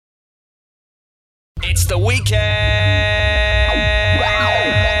It's the weekend!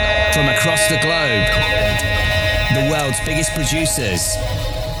 From across the globe, the world's biggest producers,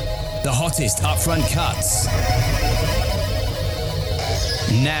 the hottest upfront cuts.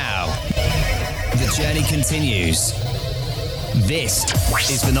 Now, the journey continues. This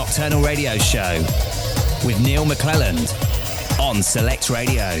is the Nocturnal Radio Show with Neil McClelland on Select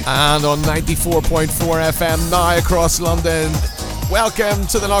Radio. And on 94.4 FM now across London. Welcome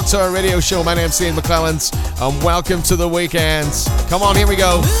to the Nocturnal Radio Show. My name's Neil McClelland and welcome to the weekend. Come on, here we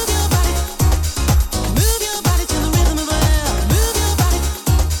go.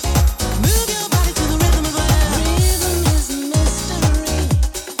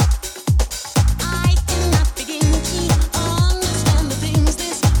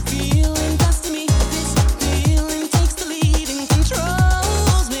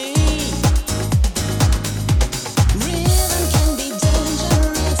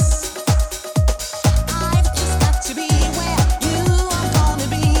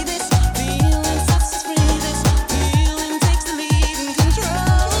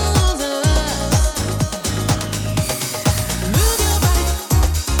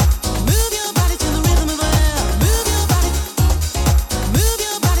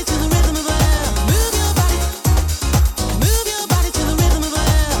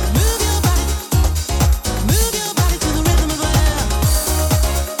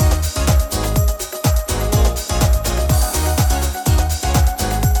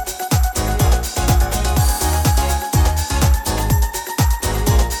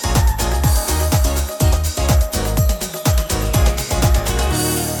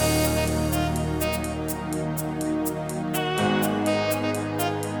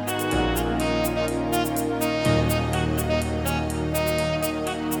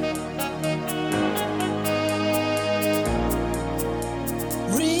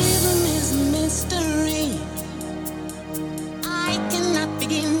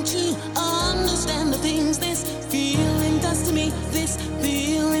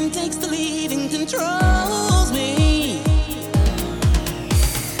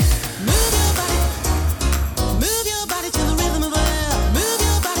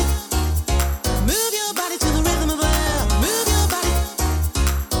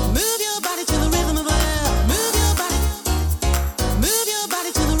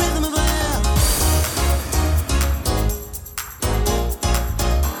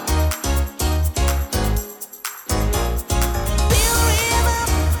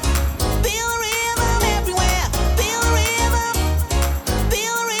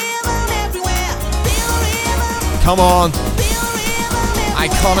 Come on.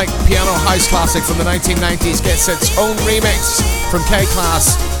 Iconic piano house classic from the 1990s gets its own remix from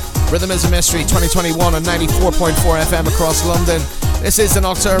K-Class. Rhythm is a Mystery 2021 on 94.4 FM across London. This is the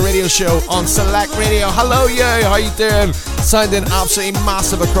Nocturnal Radio Show on Select Radio. Hello, yeah, how you doing? Sounding absolutely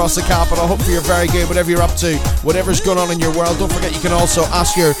massive across the capital. Hopefully you're very good, whatever you're up to, whatever's going on in your world. Don't forget you can also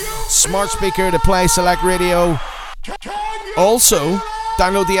ask your smart speaker to play Select Radio. Also,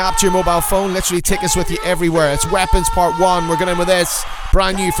 download the app to your mobile phone. Literally take us with you everywhere. It's Weapons Part 1. We're going in with this.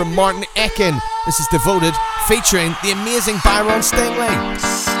 Brand new from Martin Ekin. This is Devoted, featuring the amazing Byron Stingley.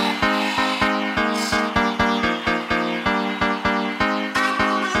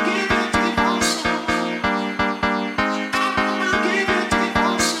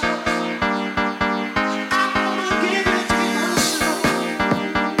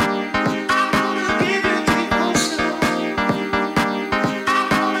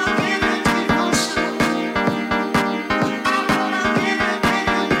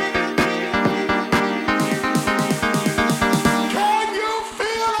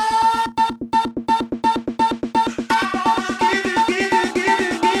 Feel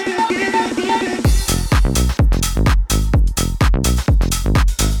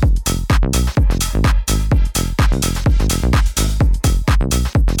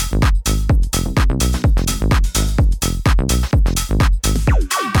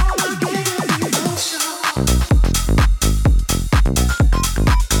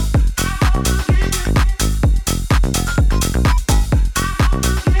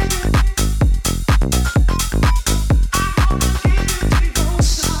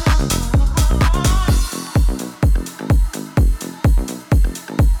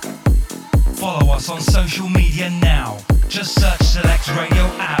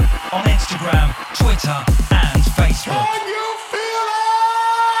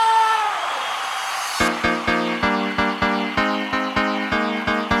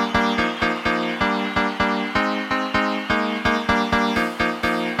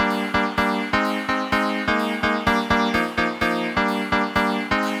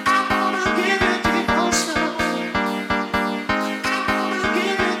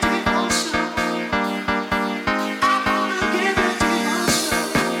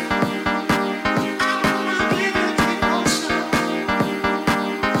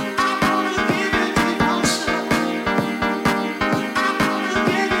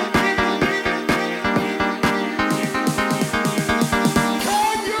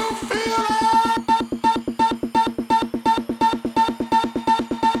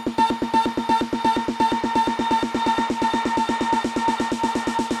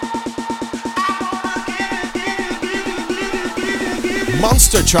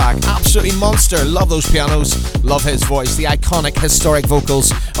Monster track, absolutely monster. Love those pianos, love his voice. The iconic, historic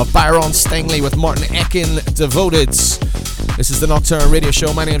vocals of Byron Stingley with Martin Ekin devoted. This is the Nocturnal Radio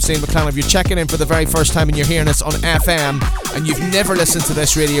Show. My name's Neil McClellan. If you're checking in for the very first time and you're hearing us on FM and you've never listened to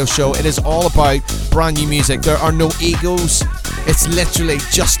this radio show, it is all about brand new music. There are no egos. It's literally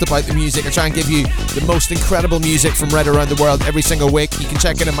just about the music. I try and give you the most incredible music from right around the world every single week. You can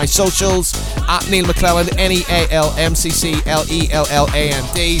check in on my socials at Neil McClelland, NealMccleland.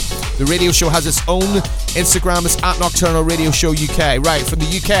 The radio show has its own Instagram. It's at Nocturnal Radio Show UK. Right, from the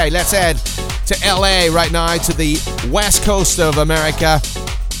UK, let's head to LA right now, to the west coast of America.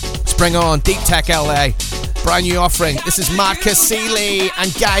 Let's bring on Deep Tech LA. Brand new offering. This is Matt Cassili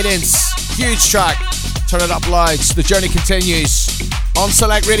and Guidance. Huge track. Turn it up loud. The journey continues on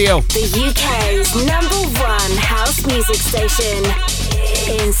Select Radio. The UK's #1 house music station.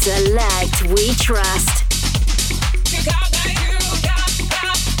 In Select, we trust.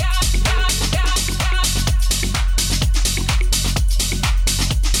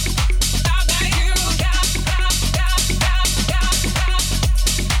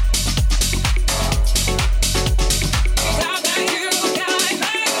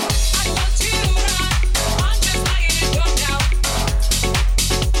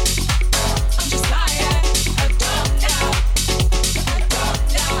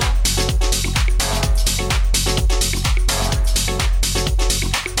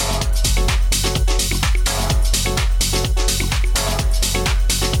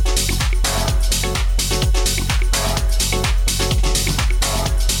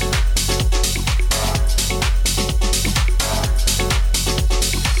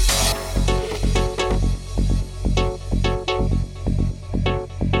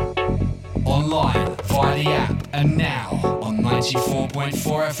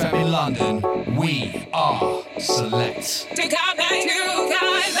 FM in London, we are Select. Take out my new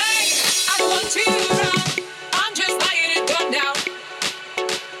guy, I want to run. I'm just lying it done now.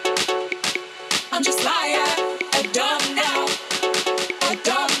 I'm just lying it done now. It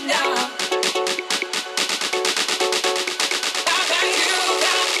done now.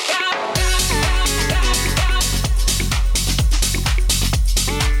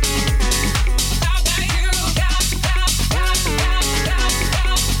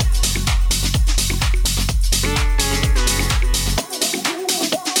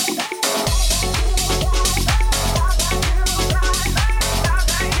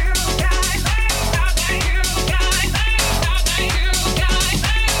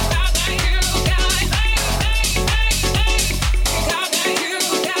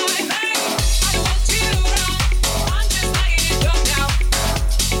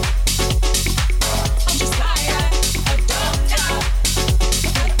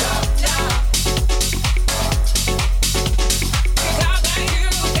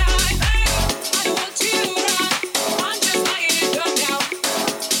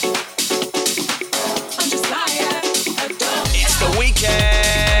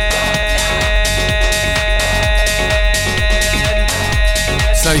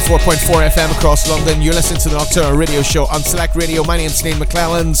 It's 94.4 FM across London. You're listening to the Nocturnal Radio Show on Select Radio. My name's Neil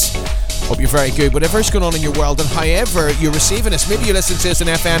McClelland. Hope you're very good. Whatever's going on in your world and however you're receiving us, maybe you listen to us on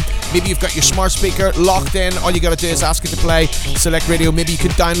FM, maybe you've got your smart speaker locked in. All you got to do is ask it to play Select Radio. Maybe you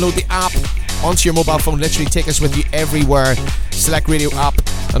can download the app onto your mobile phone. Literally take us with you everywhere. Select Radio app.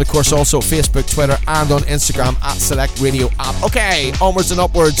 And of course also Facebook, Twitter and on Instagram at Select Radio app. Okay, onwards and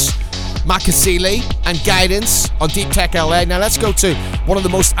upwards. Matt Cassili and Guidance on Deep Tech LA. Now let's go to one of the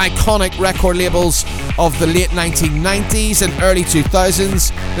most iconic record labels of the late 1990s and early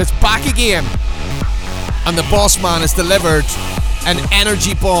 2000s. It's back again. And the boss man has delivered an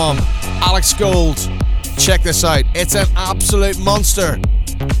energy bomb. Alex Gold. Check this out. It's an absolute monster.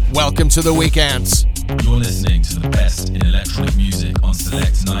 Welcome to the weekend. You're listening to the best in electronic music on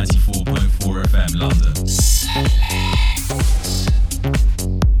Select 94.4 FM London. Select.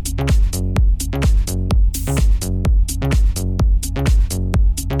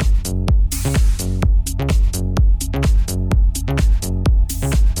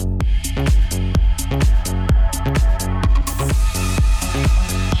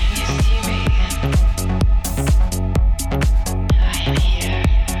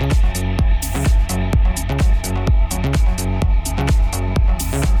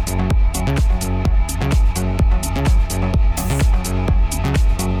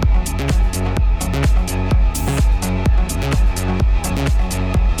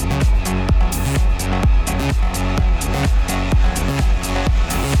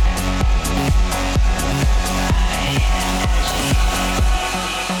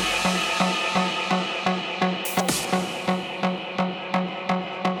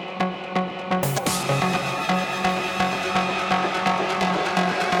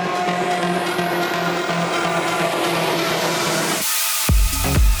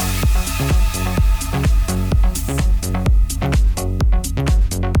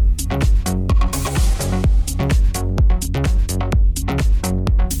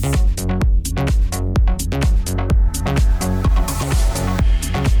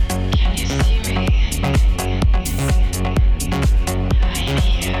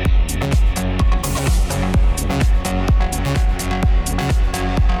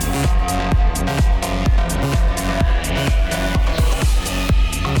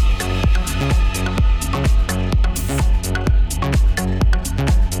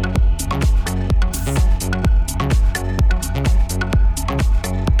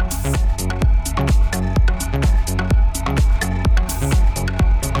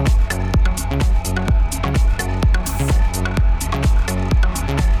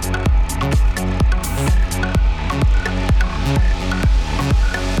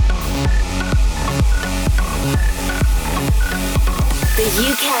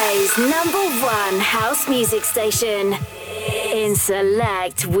 UK's #1 house music station. In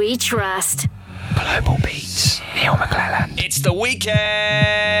Select, we trust. Global Beats, Neil McClellan. It's the weekend.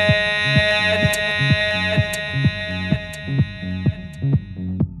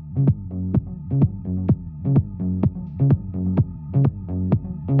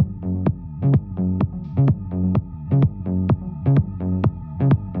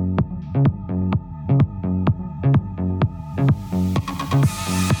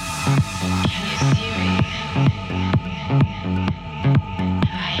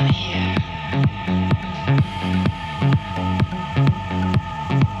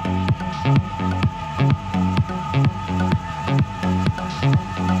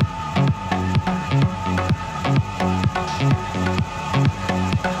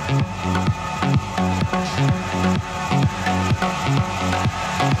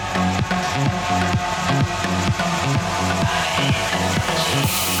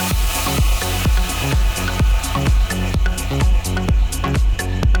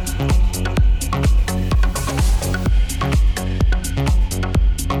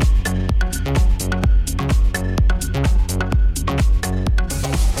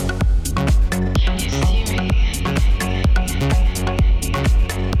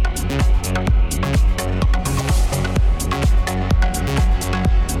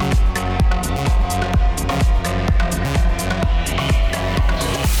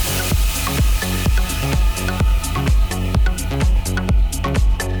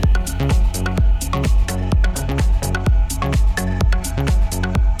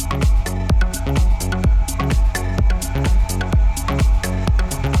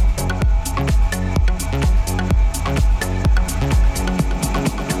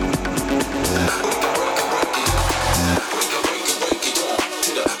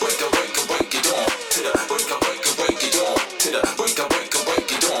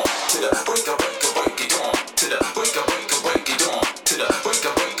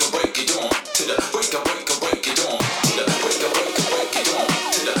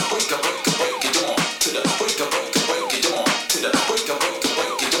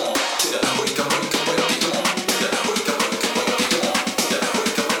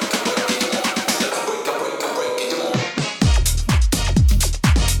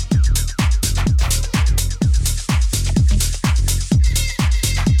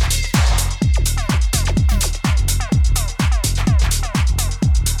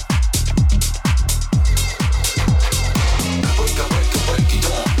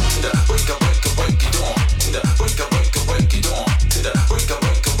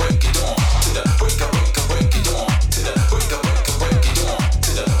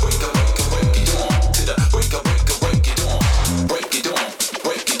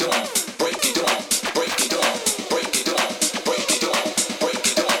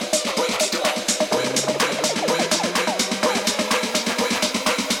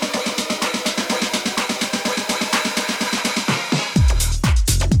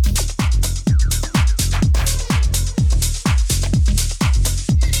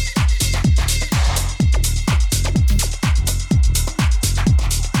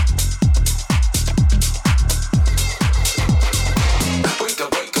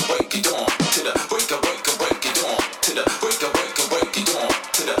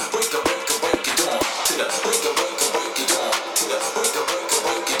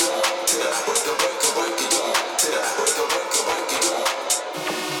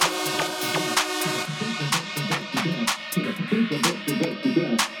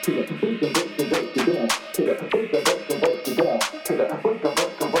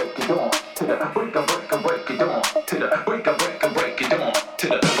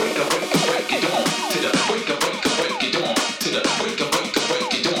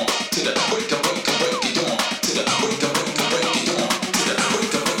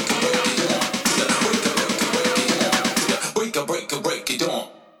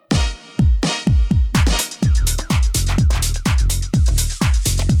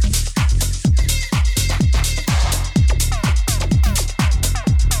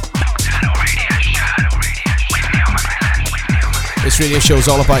 Radio show is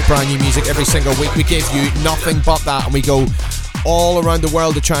all about brand new music every single week. We give you nothing but that, and we go all around the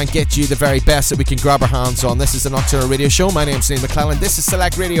world to try and get you the very best that we can grab our hands on. This is the Nocturnal Radio Show. My name's Neil McClellan. This is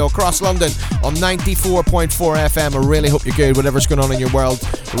Select Radio across London on 94.4 FM. I really hope you're good, whatever's going on in your world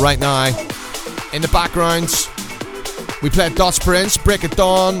right now. In the background, we played Dots Prince, Break It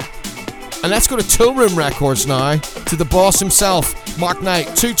Dawn, and let's go to Tool Room Records now, to the boss himself, Mark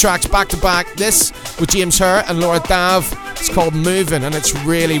Knight. 2 tracks back to back. This with James Hurr and Laura Dav. It's called Moving, and it's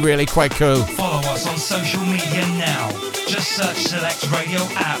really, really quite cool. Follow us on social media now. Just search Select Radio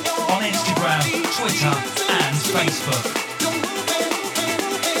app on Instagram, Twitter, and Facebook.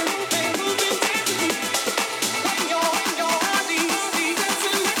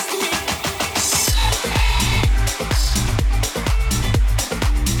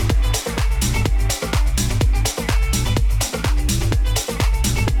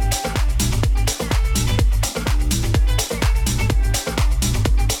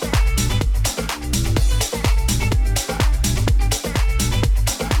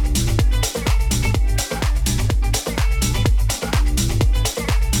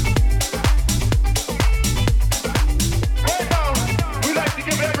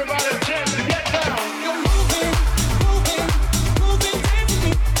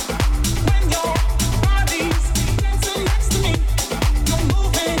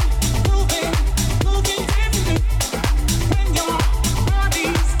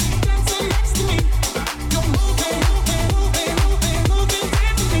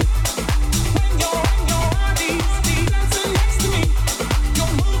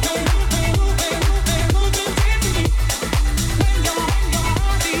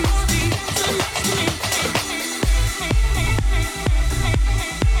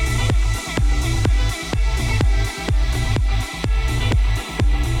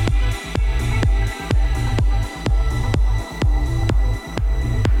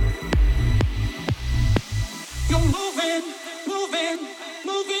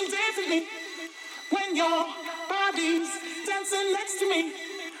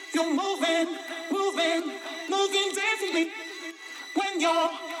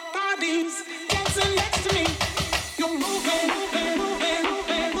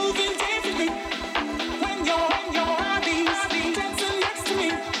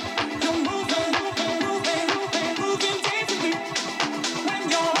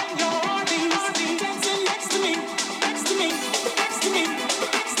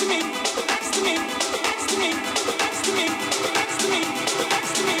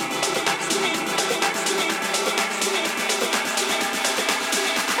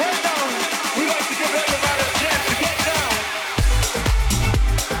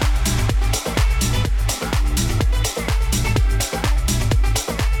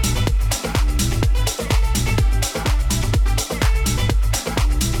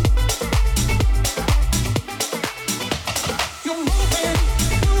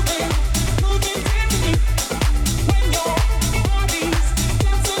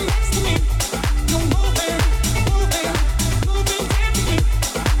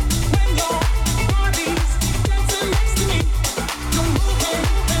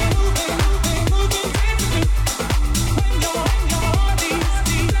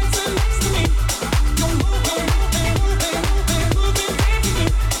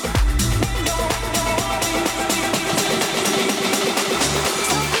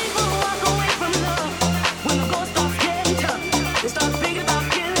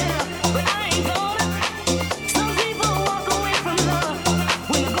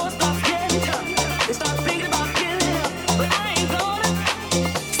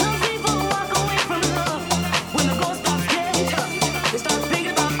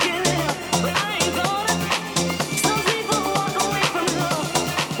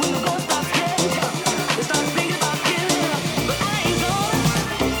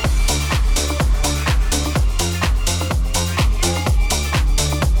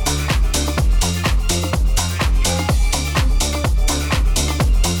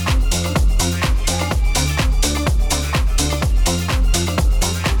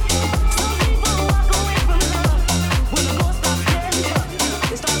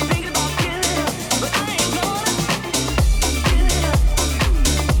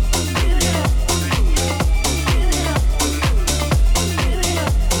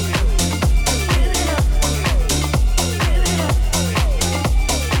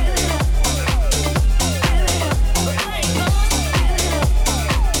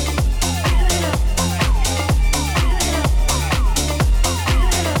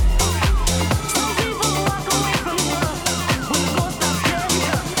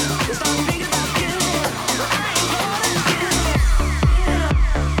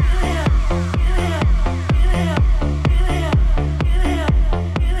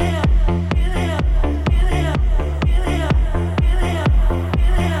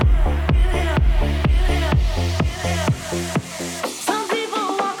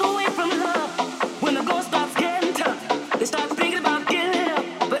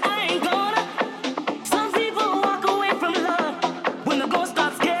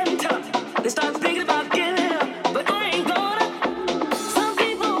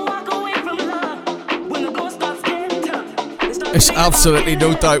 There's absolutely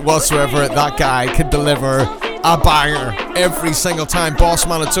no doubt whatsoever that guy can deliver a banger every single time.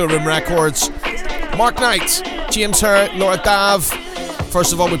 Bossman at Tool Room Records. Mark Knight, James Hurd, Laura Dav.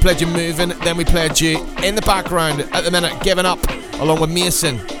 First of all, we played you Moving, then we played you In the Background at the minute, Giving Up, along with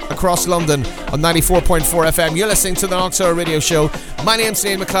Mason across London on 94.4 FM. You're listening to the Nocturne Radio Show. My name's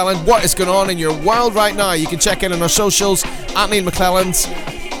Neil McClelland. What is going on in your world right now? You can check in on our socials at Neil McClelland.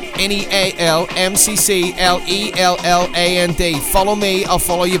 NealMcClelland. Follow me, I'll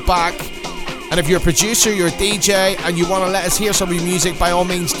follow you back. And if you're a producer, you're a DJ, and you want to let us hear some of your music, by all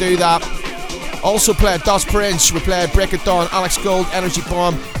means do that. Also played Dust Per Inch, we played Break It Dawn, Alex Gold, Energy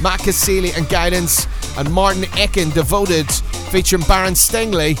Bomb, Matt Cassili and Guidance, and Martin Ekin, Devoted, featuring Baron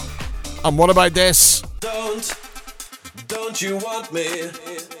Stingley. And what about this? Don't you want me?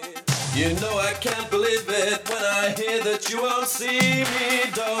 You know I can't believe it when I hear that you won't see me.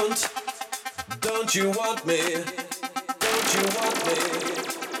 Don't you want me? Don't you want me?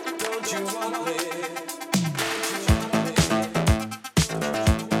 Don't you want me?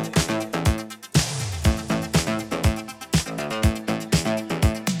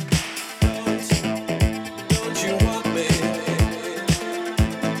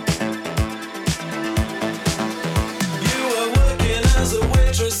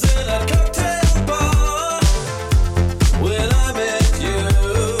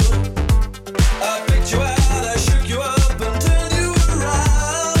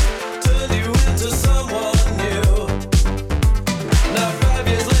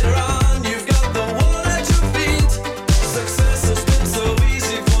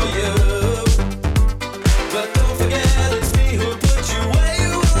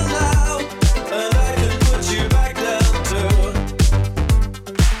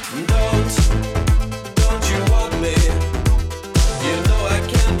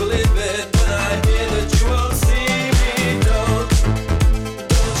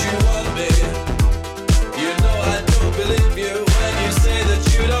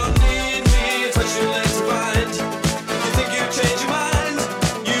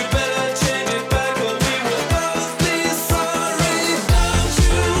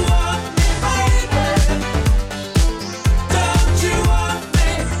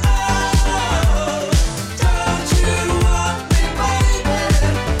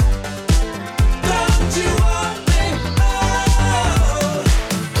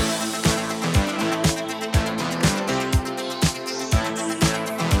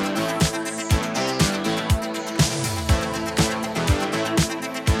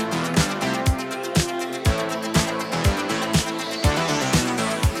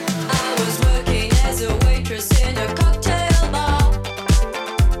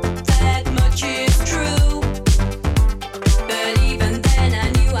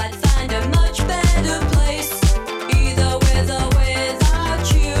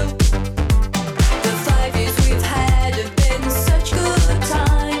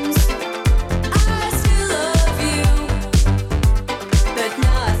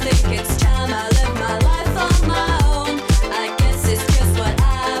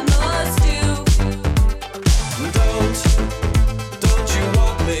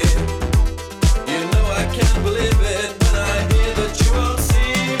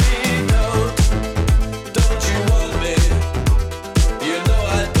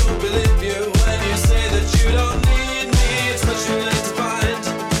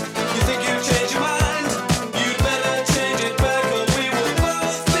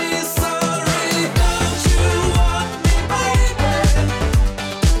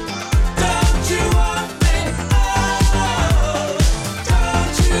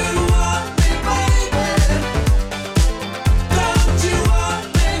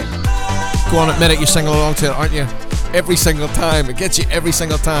 Go on, admit it, you're singing along to it, aren't you? Every single time. It gets you every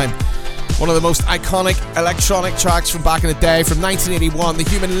single time. One of the most iconic electronic tracks from back in the day, from 1981, The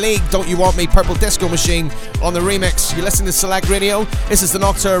Human League, Don't You Want Me, Purple Disco Machine on the remix. You listen to Select Radio. This is the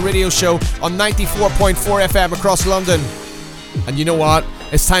Nocturne Radio Show on 94.4 FM across London. And you know what?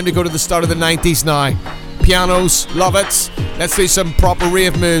 It's time to go to the start of the 90s now. Pianos, love it. Let's do some proper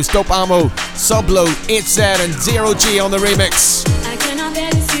rave moves. Dope Ammo, Sublo, 8Z and Zero G on the remix. I cannot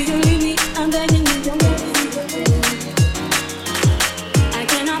bear to see you leave me. I'm begging you, don't let me go. I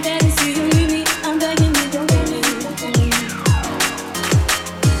cannot bear to see you leave me. I'm begging you, don't let me go.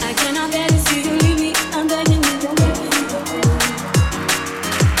 I cannot bear to see you leave me. I'm begging you, don't let me go.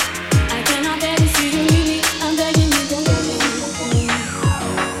 I cannot bear to see you leave me. I'm begging you, don't let me go.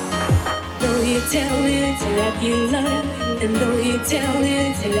 Though you tell me that you love, and though you tell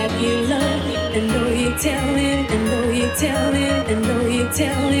me that you love, and though you tell me, and though you tell me, and though you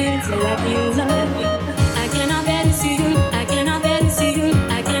tell me that you love, I cannot bear to see you, I cannot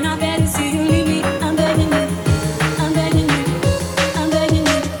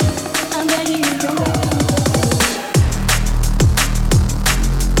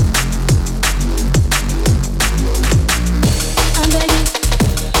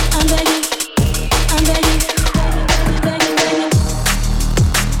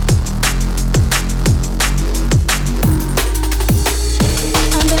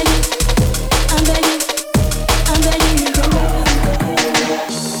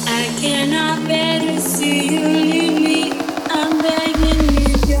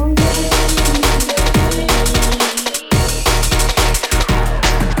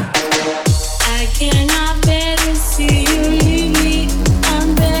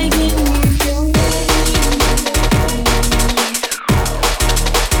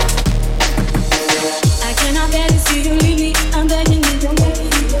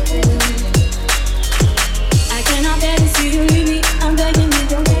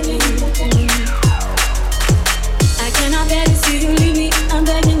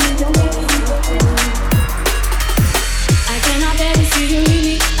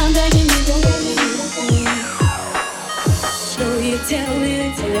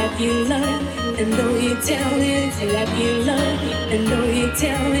you love, and though you tell it that you love, and though you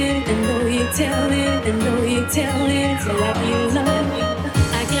tell it, and though you tell it, and though you tell it that you love,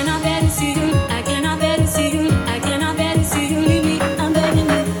 I cannot bear to see you, I cannot bear to see you, I cannot bear to see you leave me. I'm begging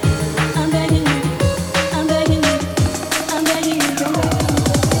you, I'm begging you, I'm begging you, I'm begging you, don't go.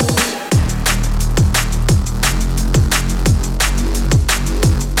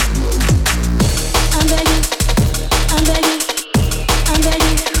 I'm begging, I'm begging, I'm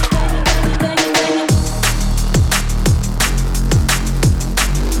begging, begging, begging.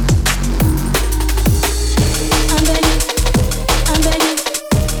 I'm begging, I'm begging,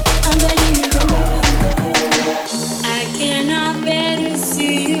 I'm begging you, don't go. I cannot bear to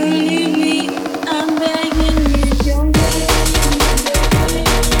see you leave me. I'm begging you, don't go.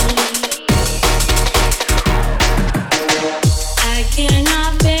 I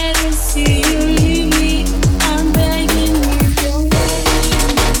cannot bear to see you leave me. I'm begging you, don't go.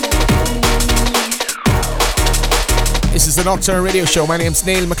 This is the Nocturnal Radio Show. My name's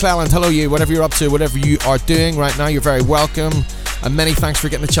Neil McClelland. Hello, you. Whatever you're up to, whatever you are doing right now, you're very welcome. And many thanks for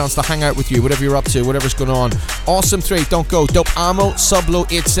getting the chance to hang out with you, whatever you're up to, whatever's going on. Awesome 3, Don't Go, Dope Ammo, Sublo,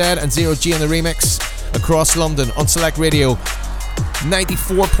 8Z, and Zero G in the remix across London on Select Radio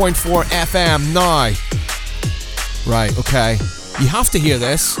 94.4 FM now. Right, okay. You have to hear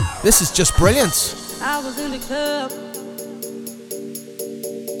this. This is just brilliant. I was in the club,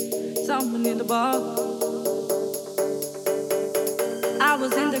 someone in the bar. I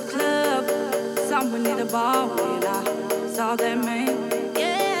was in the club, someone in the bar when I saw that man.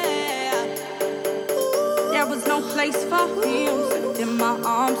 Yeah, there was no place for him, slipped in my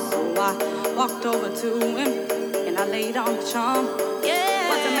arms, so I walked over to him and I laid on the charm. Yeah,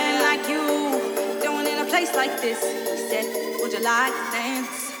 what's a man like you doing in a place like this? He said, would you like to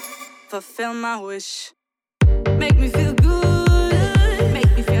dance? Fulfill my wish. Make me feel good,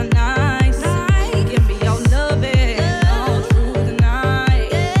 make me feel nice. Give me your loving all through the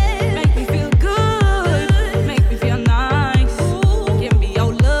night. Make me feel good, make me feel nice. Give me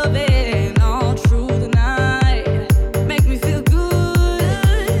your loving all through the night. Make me feel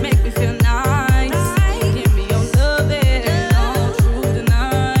good, make me feel nice. Give me your loving all through the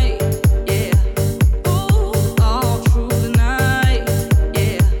night. Yeah, all through the night.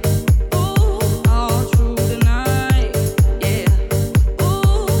 Yeah, all through the night. Yeah,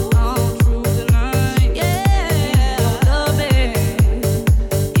 all through the night. Yeah, loving.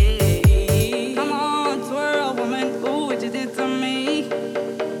 Yeah, come on, twirl, woman. Ooh, what you did to me.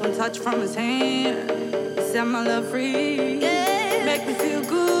 One touch from his hand, set my love free. Yeah, make me feel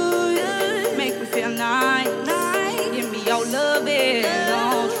good, make me feel nice. Give me your loving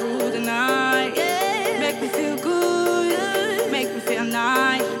all through the night. Make me feel good, make me feel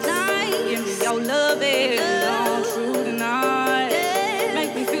nice. Give me your loving all through the night.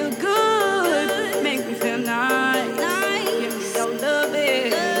 Make me feel good, make me feel nice. Give me your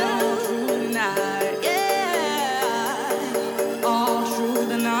loving all through the night. Yeah, all through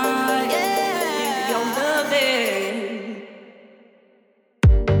the night. Give me your loving.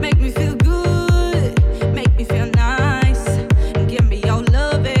 Make me feel good, make me feel nice. Give me your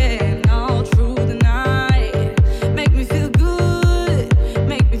loving all through the night. Make me feel good,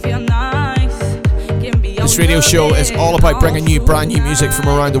 make me feel nice. Give me your This radio show is all about bringing you brand new music from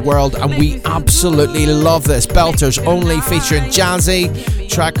around the world, and we absolutely love this. Belters Only featuring Jazzy,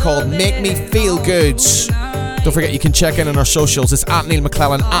 track called Make Me Feel Good. Don't forget you can check in on our socials. It's at Neil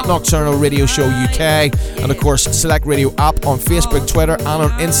McClelland, at Nocturnal Radio Show UK, and of course Select Radio app on Facebook, Twitter and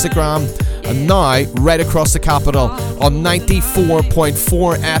on Instagram, and now right across the capital on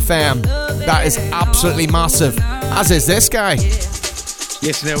 94.4 FM. That is absolutely massive, as is this guy.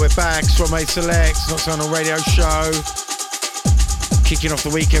 Yes, now we're back. Swap Selects, Nocturnal Radio Show. Kicking off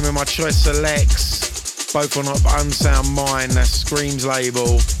the weekend with my choice selects, both on Unsound Mind, that's Scream's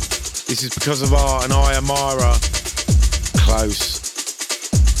label. This is Because of Art and I Amara. Close.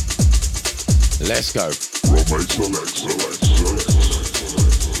 Let's go. Select.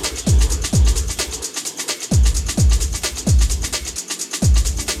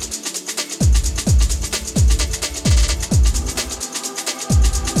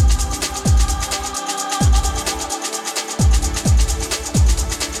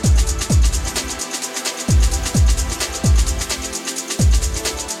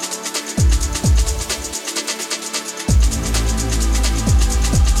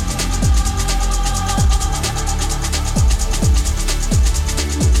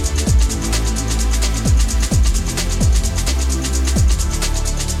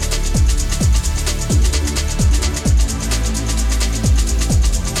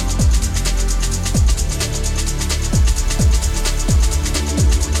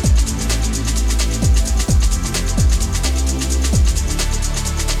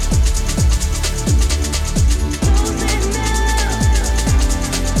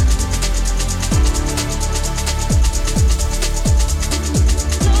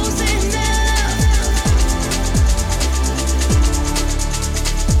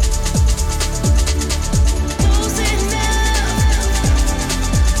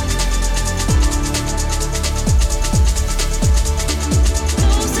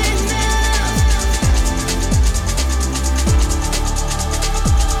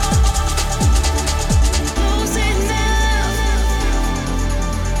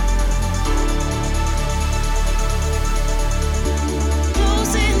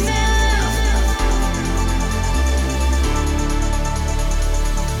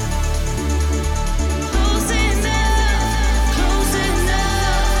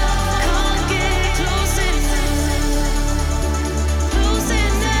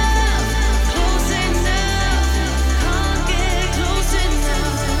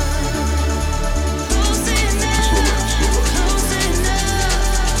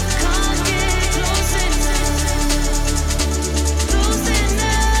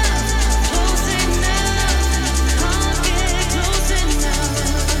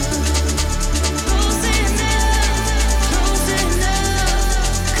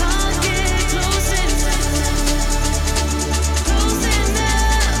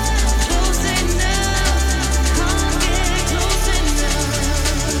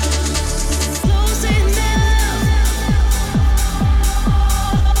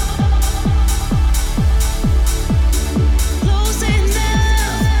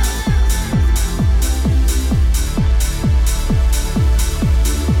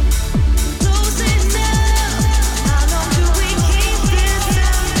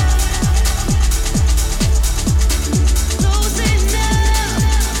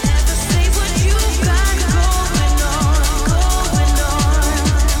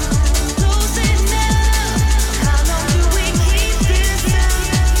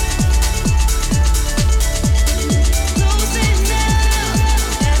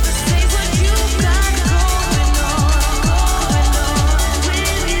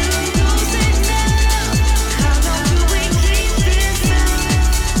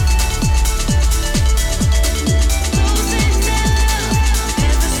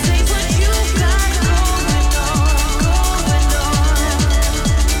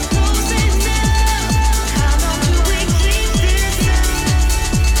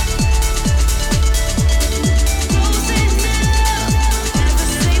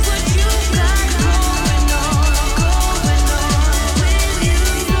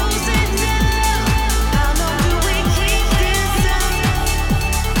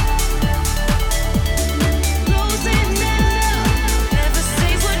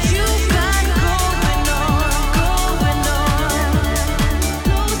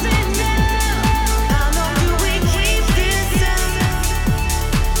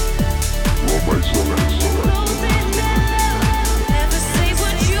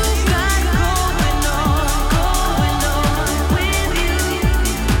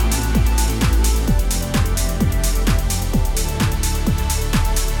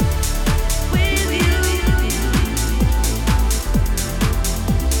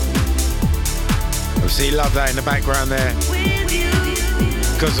 love that in the background there.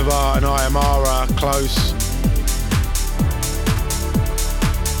 Because of Art and I, Amara, Close.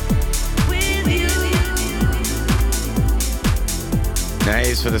 Now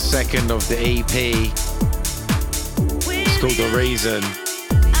here's for the second of the EP. It's called The Reason.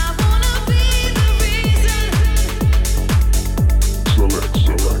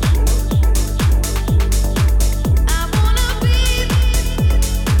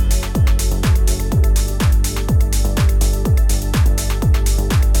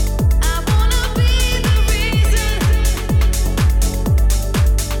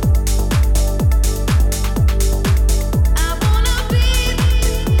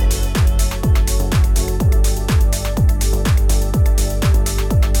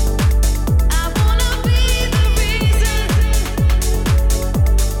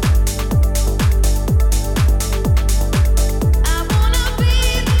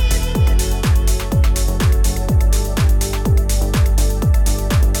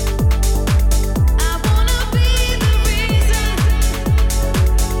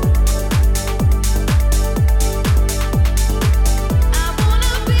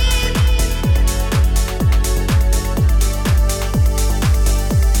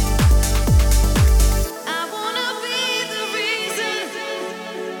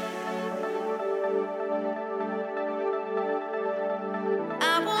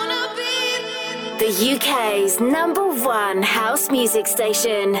 The UK's #1 house music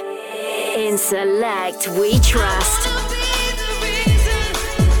station. In Select, we trust.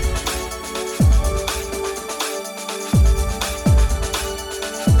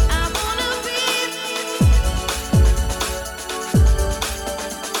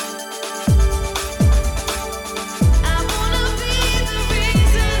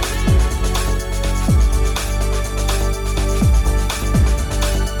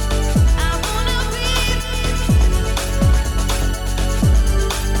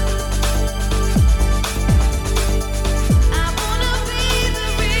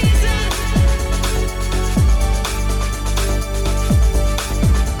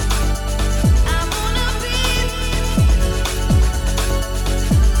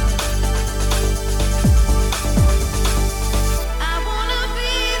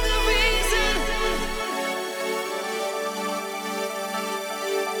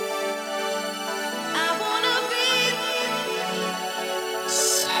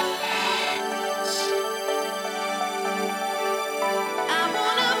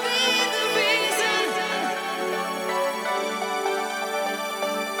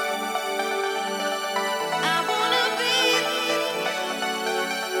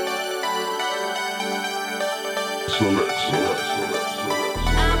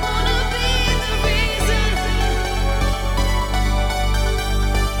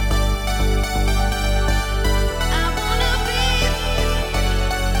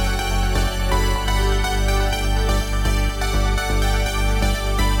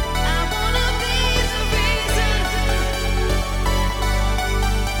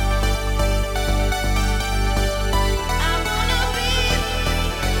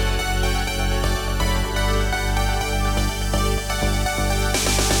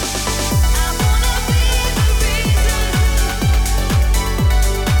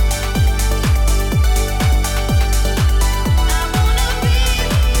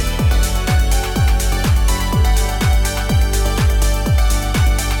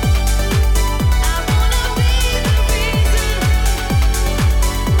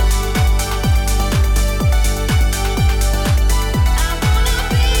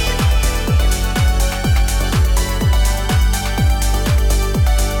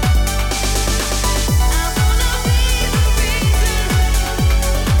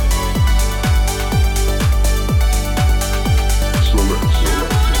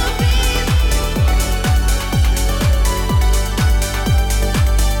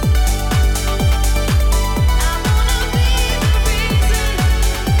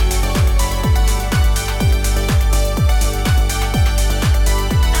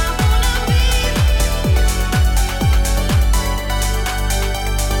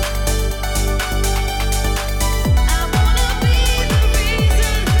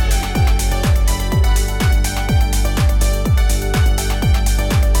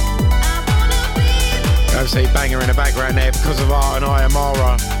 Banger in the background there because of Art and I,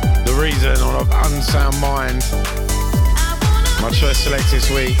 Amara. The Reason on Unsound Mind. My choice select this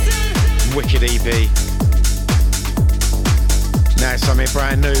week. Wicked EP. Now something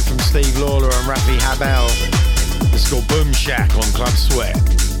brand new from Steve Lawler and Rafi Habel. It's called Boom Shack on Club Sweat.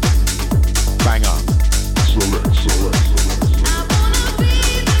 Banger. Select.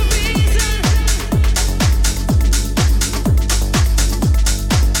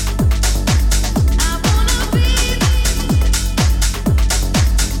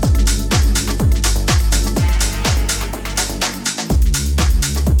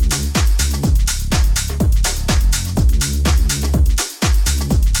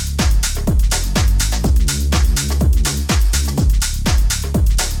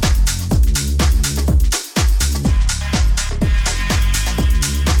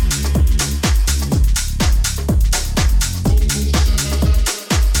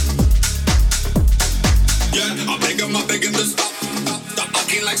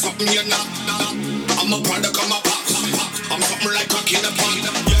 acting like something you're not. I'm a product of my pops. I'm something like cocky in a pot.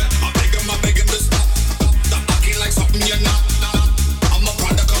 Yeah, I beg him to stop. Stop acting like something you're not. I'm a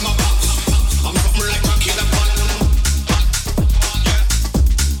product of my pops. I'm something like cocky in a pot.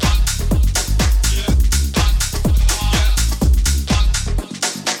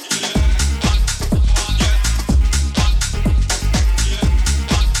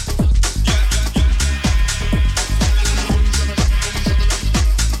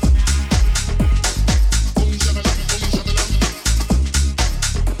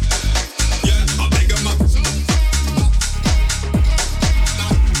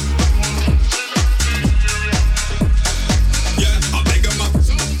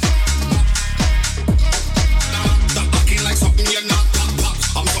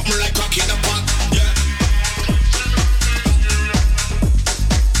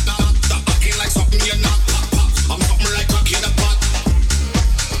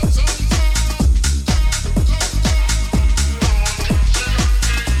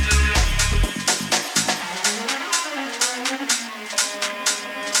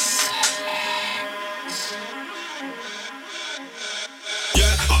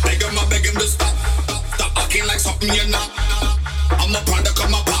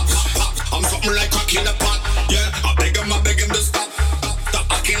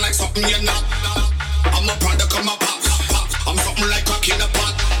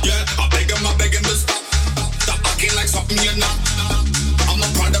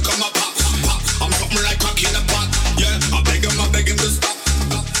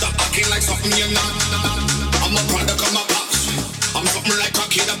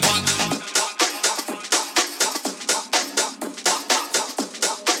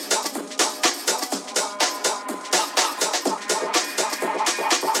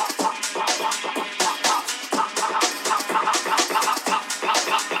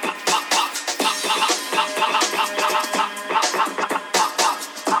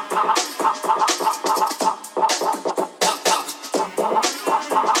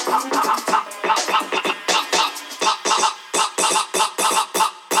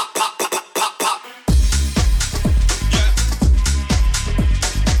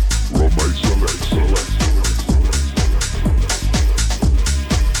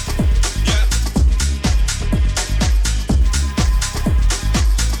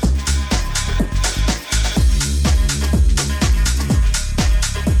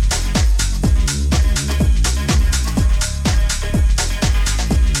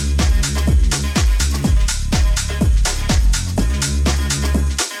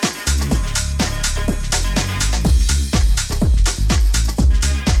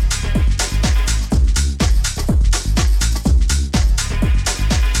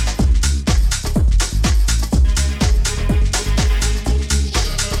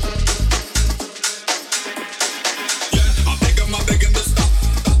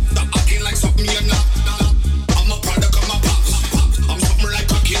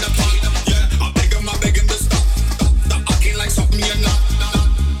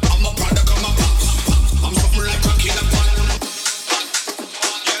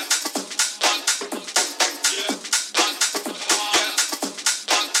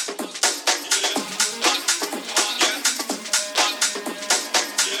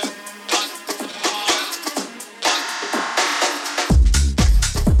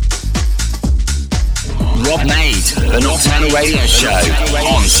 Radio show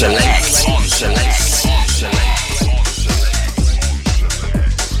on Select.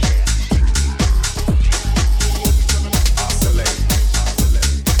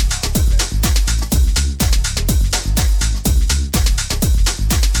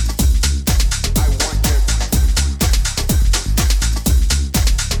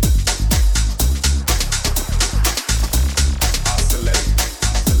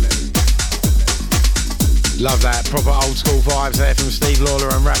 Love that, proper old school vibes there from Steve Lawler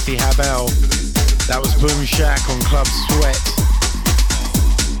and Rafi Habel. That was Boom Shack on Club Sweat.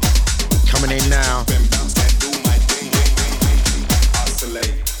 Coming in now.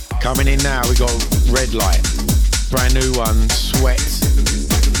 Coming in now, we got Red Light. Brand new one, Sweat.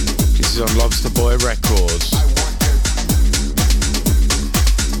 This is on Lobster Boy Records.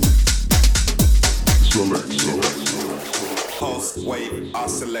 Pulse, wave,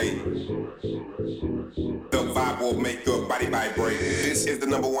 oscillate. The vibe will make your body vibrate. This is the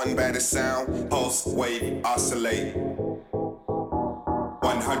 #1 baddest sound. Pulse, wave, oscillate.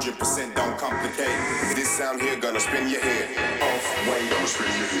 100% don't complicate. This sound here gonna spin your head. Pulse, wave, gonna spin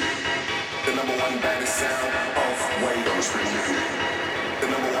your head. The #1 baddest sound. Pulse, wave, gonna spin your head. The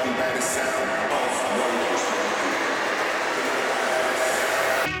 #1 baddest sound. Pulse, wave, gonna spin your head.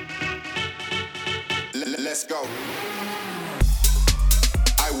 Let's go.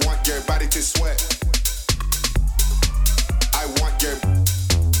 I want your body to sweat. I want your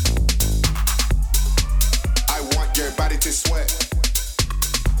body to sweat.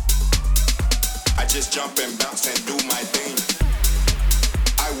 I just jump and bounce and do my thing.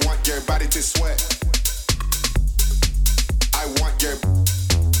 I want your body to sweat. I want your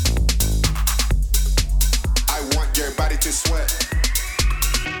body to sweat.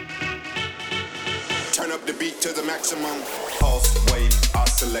 Turn up the beat to the maximum. Pulse, wave,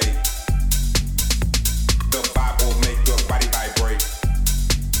 oscillate. The vibe will make your body vibrate.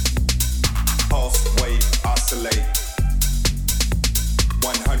 Pulse, wave, oscillate.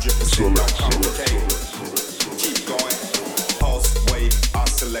 100% don't complicate. Keep going. Pulse, wave,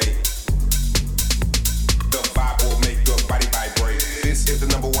 oscillate. The vibe will make your body vibrate. This is the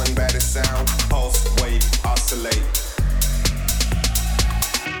number one baddest sound. Pulse, wave, oscillate.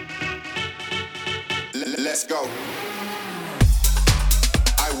 Let's go.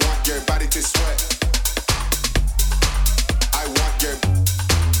 I want your body to sweat. I want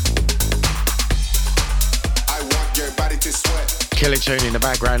your body to sweat. Killer tune in the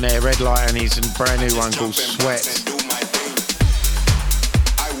background there, Red Light, and he's a brand new one called Sweat.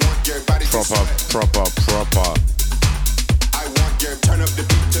 Proper. Turn up the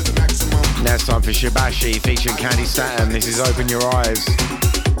beat to the maximum. Now it's time for Shibashi featuring Candy Saturn. This is Open Your Eyes.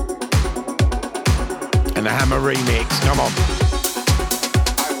 And the Hammer remix. Come on.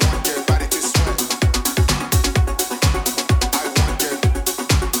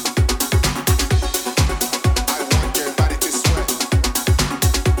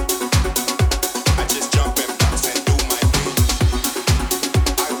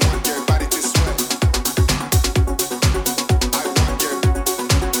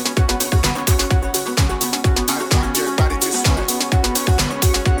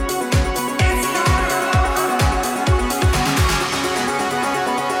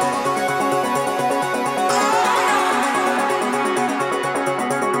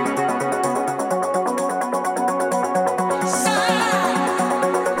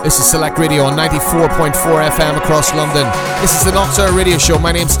 This is Select Radio on 94.4 FM across London. This is the Nocturne Radio Show.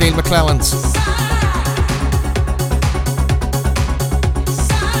 My name's Neil McClelland.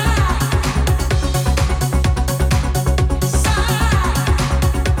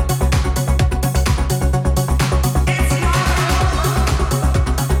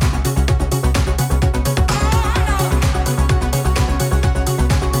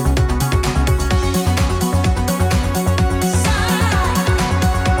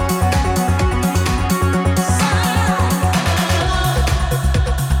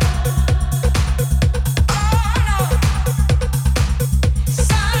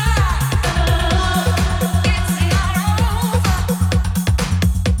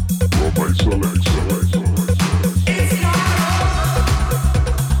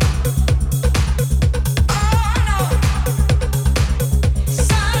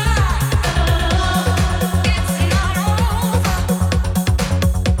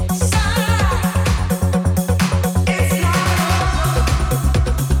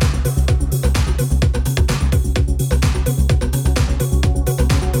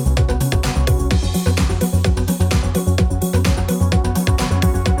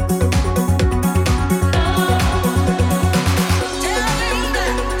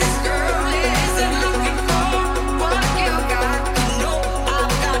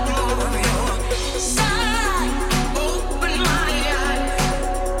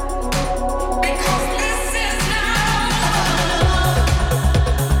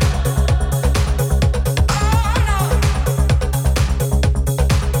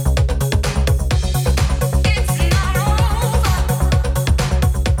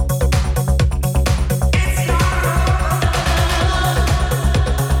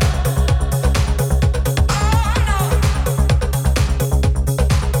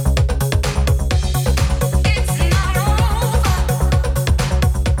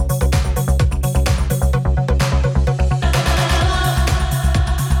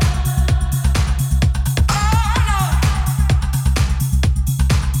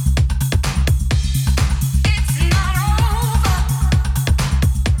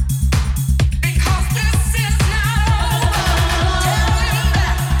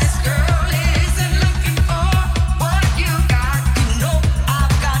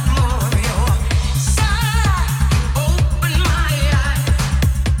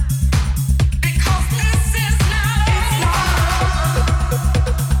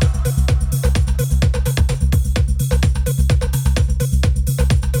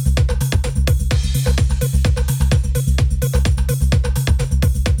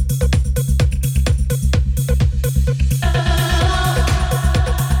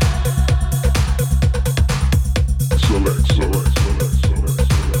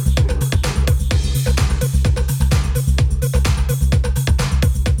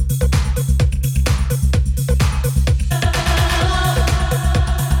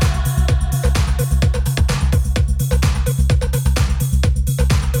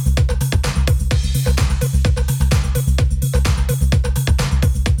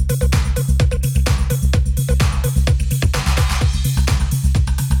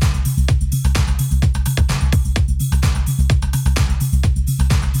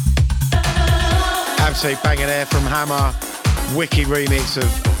 to Banger There from Hammer. Wicked remix of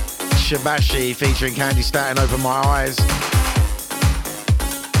Shabashi featuring Candy Staten, Open My Eyes.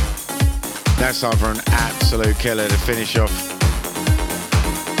 That's time for an absolute killer to finish off.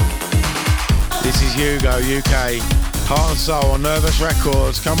 This is Hugo, UK. Heart and Soul on Nervous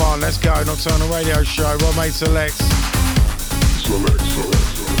Records. Come on, let's go. Nocturnal Radio Show. Rob Made Selects.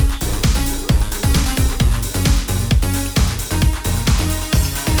 Select.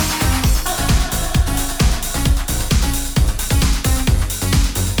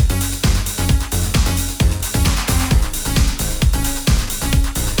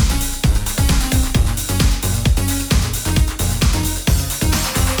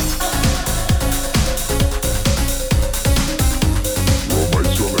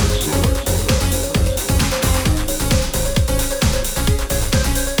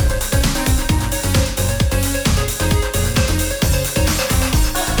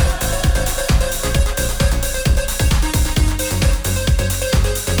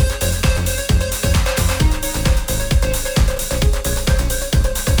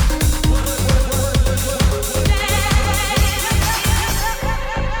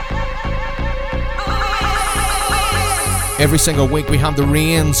 Every single week we hand the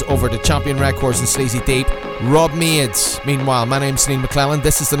reins over to Champion Records and Sleazy Deep, Rob Maids. Meanwhile, my name's Neil McClellan.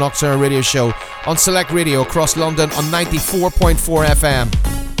 This is the Nocturnal Radio Show on Select Radio across London on 94.4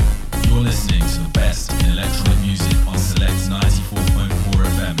 FM. You're listening to the best in electronic music on Select 94.4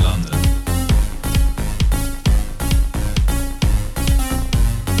 FM London.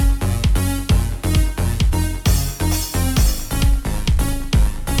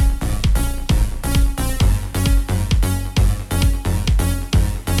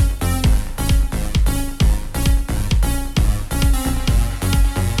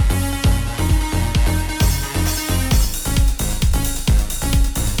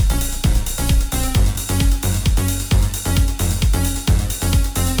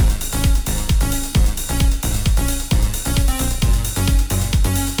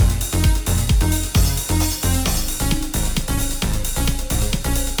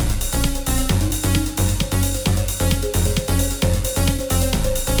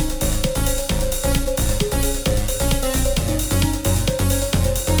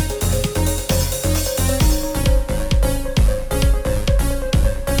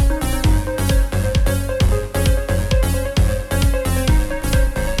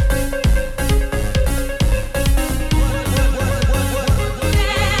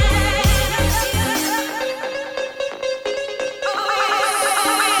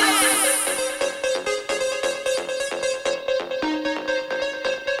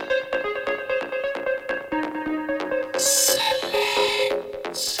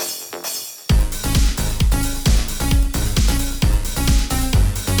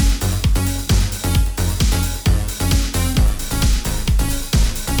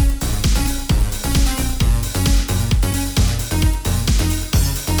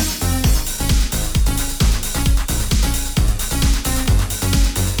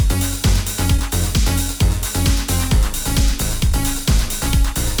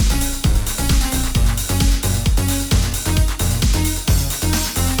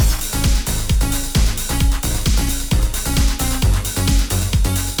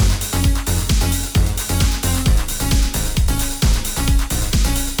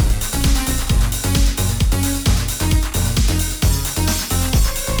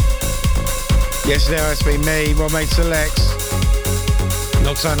 Yes, there it's been me, Rob Made Selects.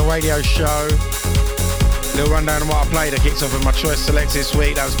 Nocturnal Radio Show. Little rundown of what I played. I kicked off with my choice selects this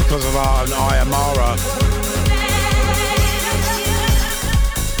week. That was because of Art and Ayamara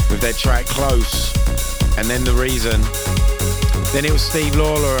with their track Close. And then The Reason. Then it was Steve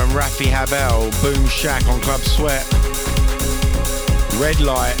Lawler and Rafi Habel, Boom Shack on Club Sweat. Red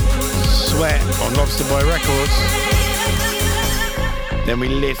Light, Sweat on Lobster Boy Records. Then we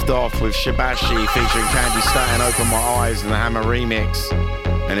lift off with Shabashi featuring Candy Staten, Open My Eyes, and the Hammer remix.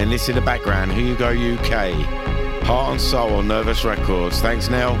 And then this in the background, Hugo UK, Heart and Soul on Nervous Records. Thanks,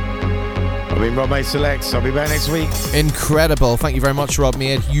 Neil. I've been Rob Made Selects. I'll be back next week. Incredible. Thank you very much, Rob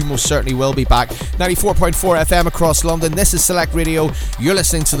Made. You most certainly will be back. 94.4 FM across London. This is Select Radio. You're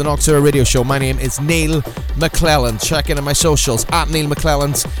listening to the Nocturnal Radio Show. My name is Neil McClellan. Check in on my socials at Neil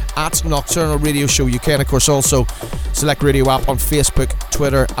McClellan's, at Nocturnal Radio Show. You can, of course, also Select Radio app on Facebook,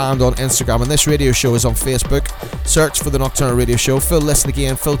 Twitter, and on Instagram. And this radio show is on Facebook. Search for the Nocturnal Radio Show. Full listen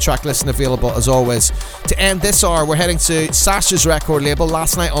again, full track listen available as always. To end this hour, we're heading to Sasha's record label,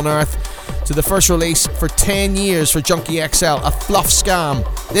 Last Night on Earth, to the first release for 10 years for Junkie XL, A Fluff Scam.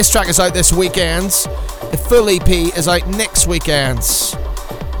 This track is out this weekend. The full EP is out next weekend.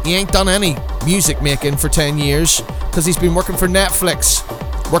 he ain't done any music making for 10 years because he's been working for Netflix,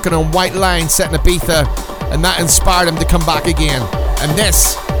 working on White Line set in Ibiza, and that inspired him to come back again. And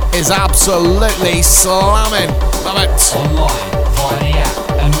this is absolutely slamming. Love it. Online, via the app,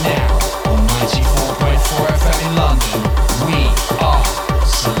 and now on 94.4 FM in London, we are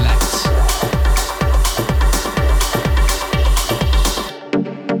Select.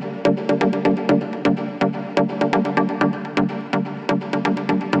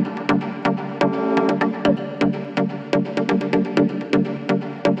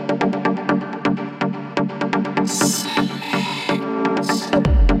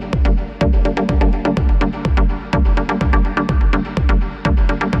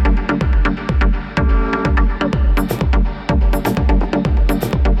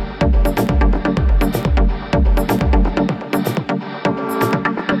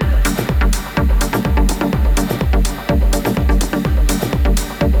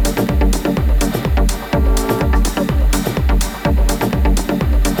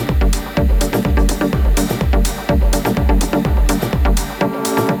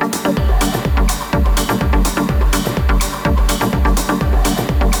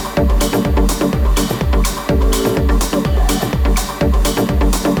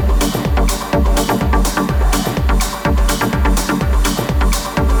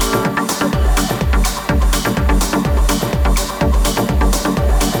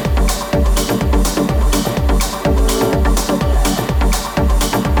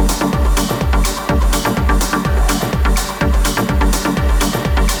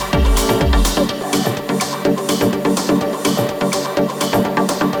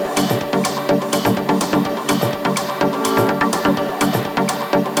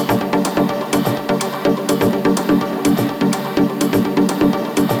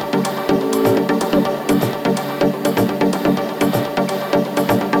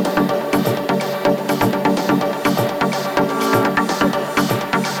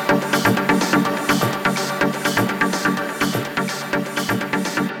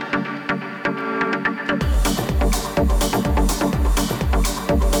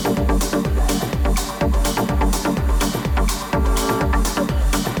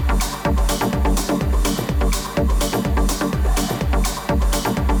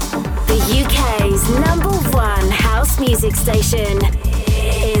 Music station.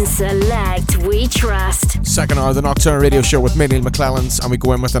 In Select, we trust. Second hour of the Nocturnal Radio Show with me, Neil McClellans, and we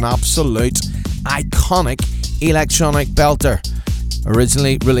go in with an absolute iconic electronic belter.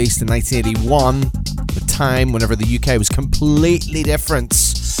 Originally released in 1981, the time whenever the UK was completely different.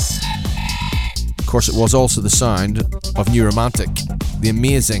 Of course, it was also the sound of New Romantic, the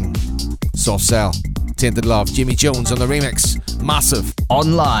amazing Soft Cell, Tainted Love, Jimmy Jones on the remix. Massive.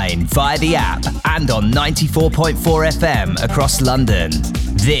 Online, via the app, and on 94.4 FM across London.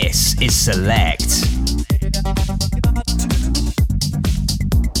 This is Select.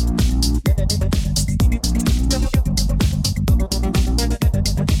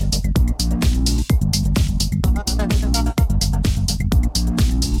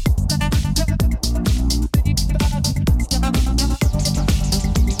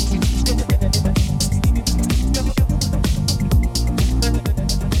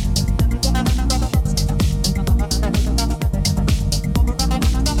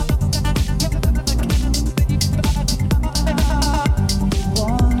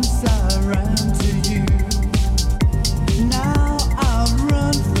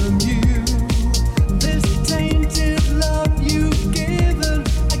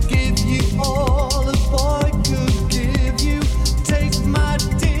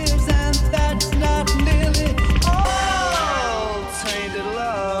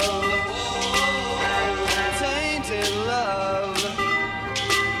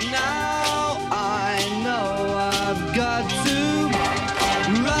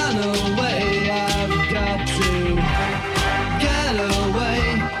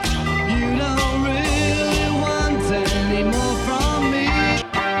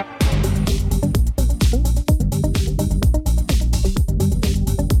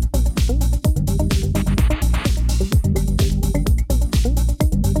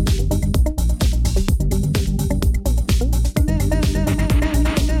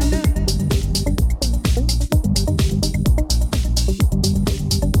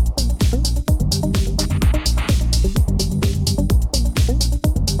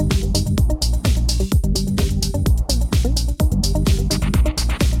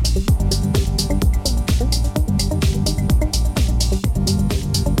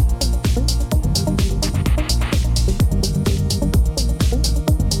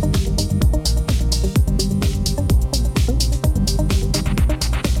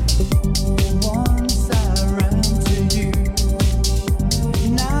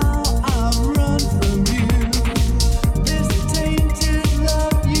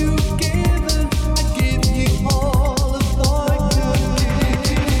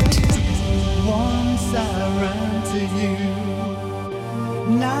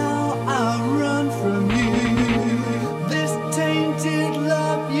 Now I run from you. This tainted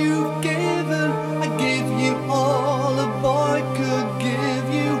love you've given, I give you all a boy could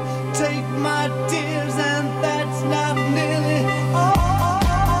give you. Take my tears and that's not nearly all.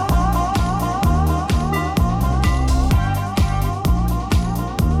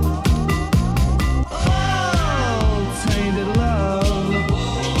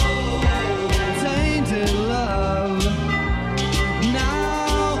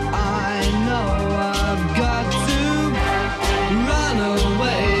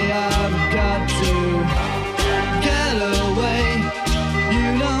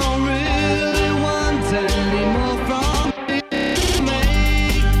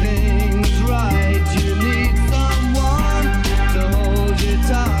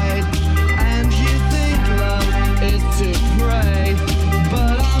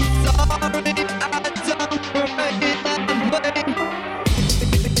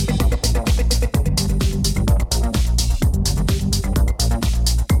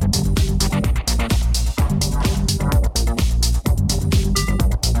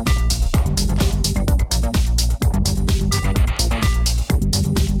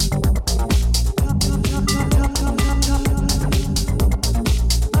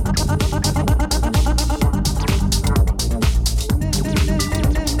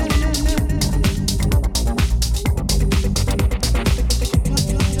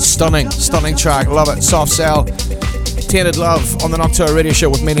 Stunning track, love it. Soft Cell, Tainted Love on the Nocturnal Radio Show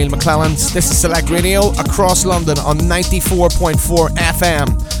with me, Neil McClelland. This is Select Radio across London on 94.4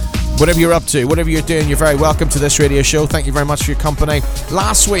 FM. Whatever you're up to, whatever you're doing, you're very welcome to this radio show. Thank you very much for your company.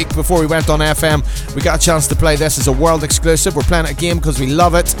 Last week, before we went on FM, we got a chance to play this as a world exclusive. We're playing it again because we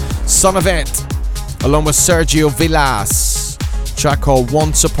love it. Son of It, along with Sergio Villas. Track called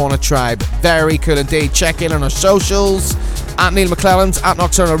Once Upon a Tribe. Very cool indeed. Check in on our socials. At Neil McClelland, at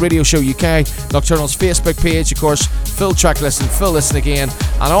Nocturnal Radio Show UK, Nocturnal's Facebook page, of course, full track listen, full listen again,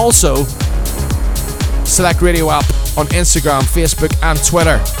 and also Select Radio app on Instagram, Facebook and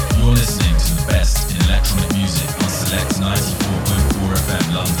Twitter. You're listening to the best in electronic music on Select 94.4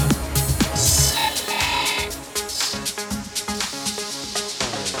 FM London.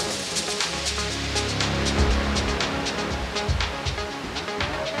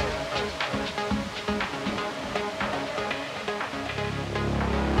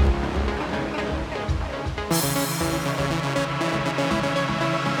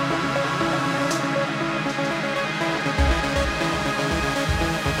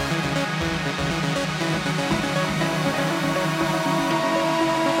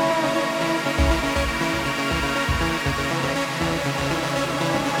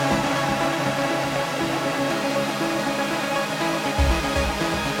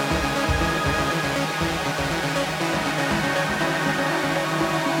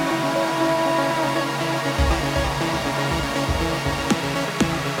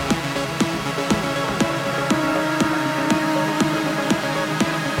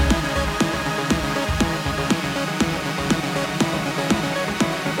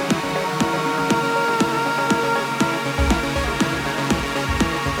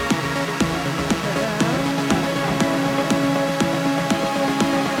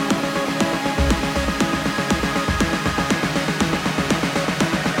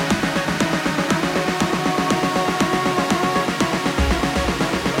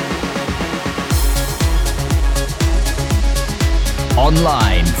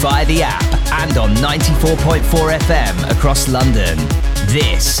 Online, via the app, and on 94.4 FM across London.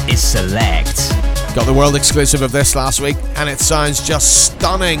 This is Select. Got the world exclusive of this last week, and it sounds just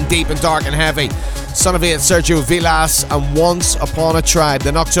stunning, deep and dark and heavy. Son of It, Sergio Villas, and Once Upon a Tribe,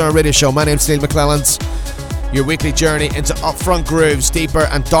 the Nocturnal Radio Show. My name's Neil McClelland. Your weekly journey into upfront grooves, deeper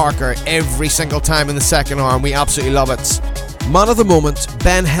and darker every single time in the second hour, and we absolutely love it. Man of the moment,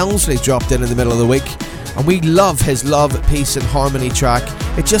 Ben Helmsley dropped in the middle of the week, and we love his Love, Peace and Harmony track.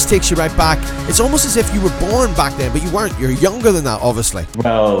 It just takes you right back. It's almost as if you were born back then, but you weren't. You're younger than that, obviously.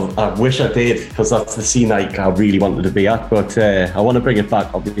 Well, I wish I did, because that's the scene I really wanted to be at, but I want to bring it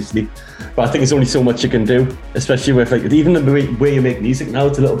back, obviously. But I think there's only so much you can do, especially with like even the way you make music now.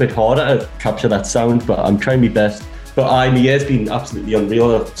 It's a little bit harder to capture that sound, but I'm trying my best. But the year's been absolutely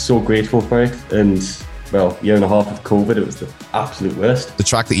unreal. I'm so grateful for it, and well, year and a half of COVID, it was the absolute worst. The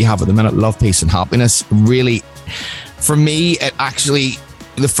track that you have at the minute, Love, Peace and Happiness, really, for me, it actually,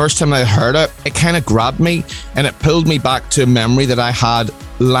 the first time I heard it, it kind of grabbed me and it pulled me back to a memory that I had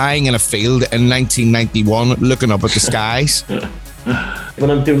lying in a field in 1991 looking up at the skies. When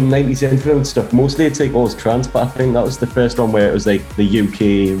I'm doing 90s influence stuff, mostly it's like all trance, but I think that was the first one where it was like the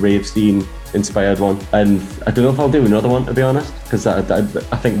UK rave scene inspired one, and I don't know if I'll do another one, to be honest, because I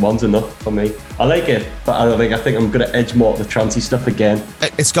think one's enough for me. I like it, but I think I'm going to edge more to the trancey stuff again.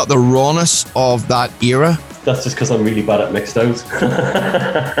 It's got the rawness of that era. That's just because I'm really bad at mixed out.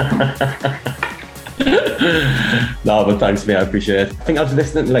 No, but thanks, mate, I appreciate it. I think I was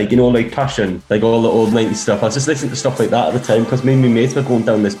listening to like Passion, like all the old 90s stuff. I was just listening to stuff like that at the time, because me and my mates were going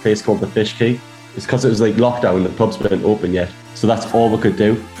down this place called the Fish Key. It's because it was like lockdown, the pubs weren't open yet, so that's all we could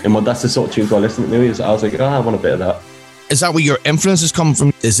do. And that's the sort of tunes I listened to. I was like, I want a bit of that. Is that where your influences come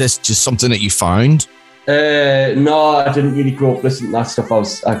from? Is this just something that you found? No, I didn't really grow up listening to that stuff.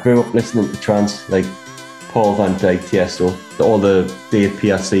 I grew up listening to trance, like Paul Van Dyk, Tiesto, all the Dave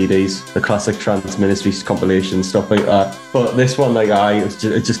Pierce CDs, the classic Trance Ministries compilations, stuff like that. But this one,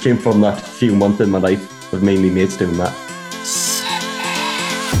 it just came from that few months in my life of mainly mates doing that.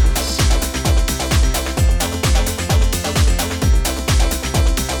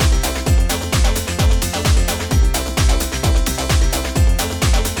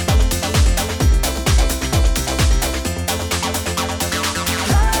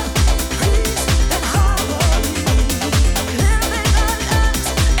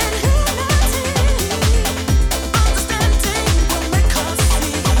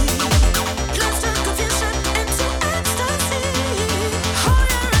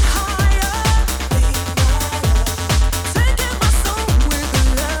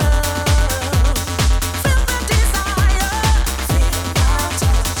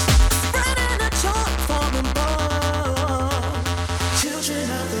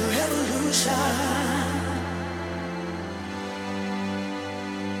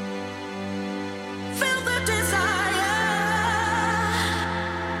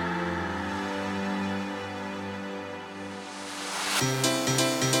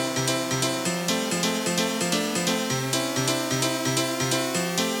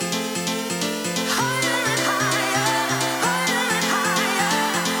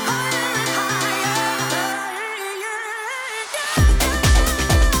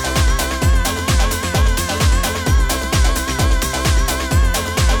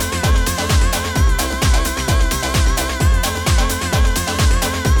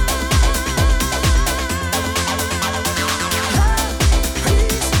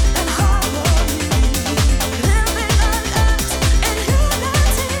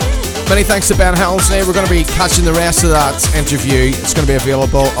 Many thanks to Ben Helmsley. We're going to be catching the rest of that interview. It's going to be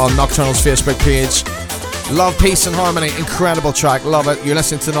available on Nocturnal's Facebook page. Love, Peace and Harmony. Incredible track. Love it. You're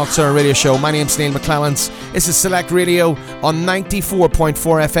listening to the Nocturnal Radio Show. My name's Neil McClelland. This is Select Radio on 94.4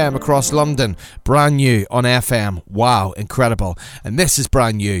 FM across London. Brand new on FM. Wow, incredible. And this is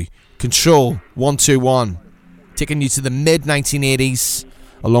brand new. Control 121. Taking you to the mid-1980s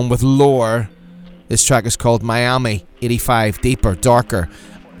along with Lore. This track is called Miami 85. Deeper, Darker.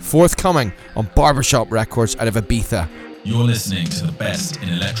 Forthcoming on Barbershop Records out of Ibiza. You're listening to the best in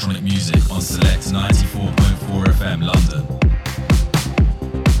electronic music on Select 94.4 FM London.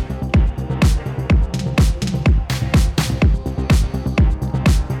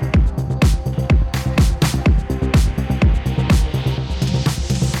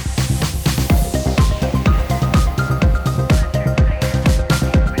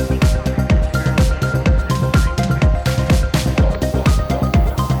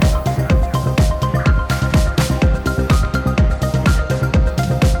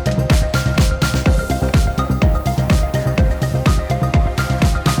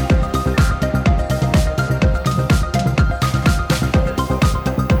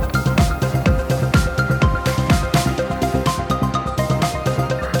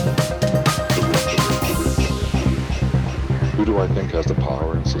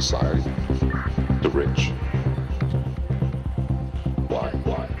 Society, the rich. Why?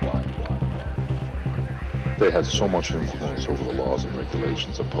 They had so much influence over the laws and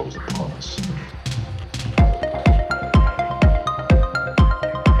regulations imposed upon us.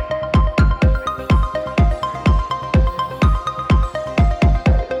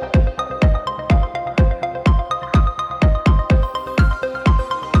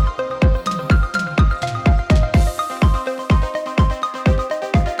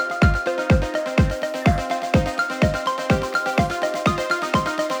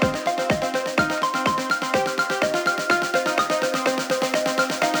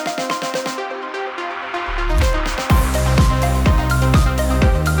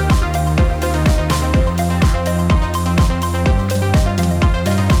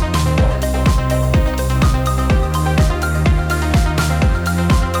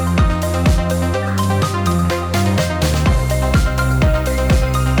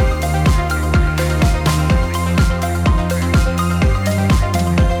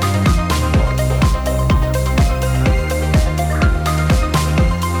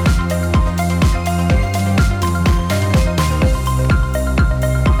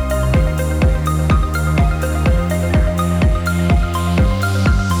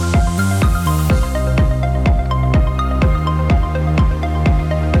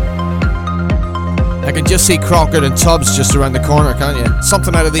 I can just see Crockett and Tubbs just around the corner, can't you?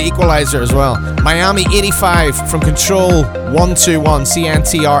 Something out of the Equalizer as well. Miami 85 from Control 121,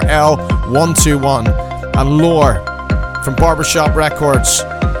 CNTRL 121. And Lore from Barbershop Records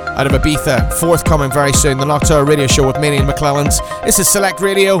out of Ibiza, forthcoming very soon. The Nocturne Radio Show with Manny and McClellans. This is Select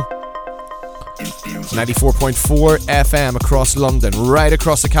Radio, 94.4 FM across London, right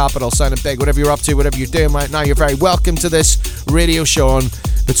across the capital, sounding big. Whatever you're up to, whatever you're doing right now, you're very welcome to this radio show. And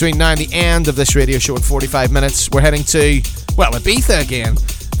between now and the end of this radio show in 45 minutes, we're heading to, well, Ibiza again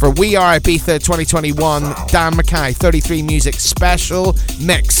for We Are Ibiza 2021 Dan Mackay 33 Music Special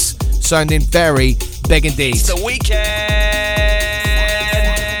Mix, sounding very big indeed. It's the weekend.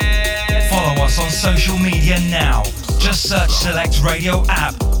 Follow us on social media now. Just search Select Radio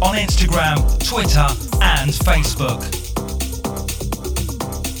app on Instagram, Twitter, and Facebook.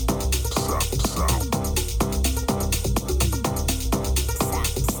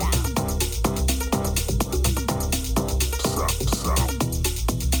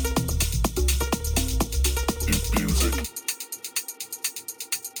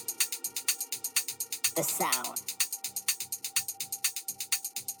 The sound.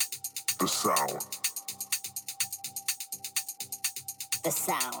 The sound. The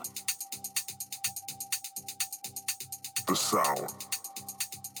sound. The sound.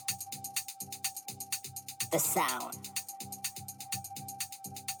 The sound.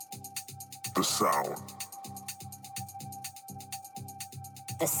 The sound.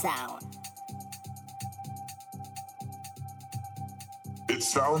 The sound. It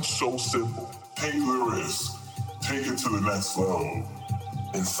sounds so simple. Hey lyrics, take it to the next level.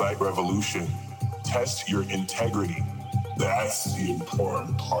 Incite revolution, test your integrity. That's the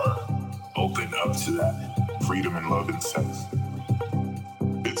important part. Open up to that. Freedom and love and sex.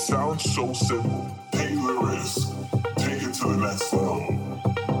 It sounds so simple. Hey lyrics, take it to the next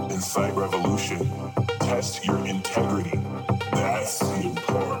level. Incite revolution, test your integrity. That's the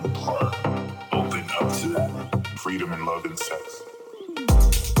important part. Open up to that. Freedom and love and sex.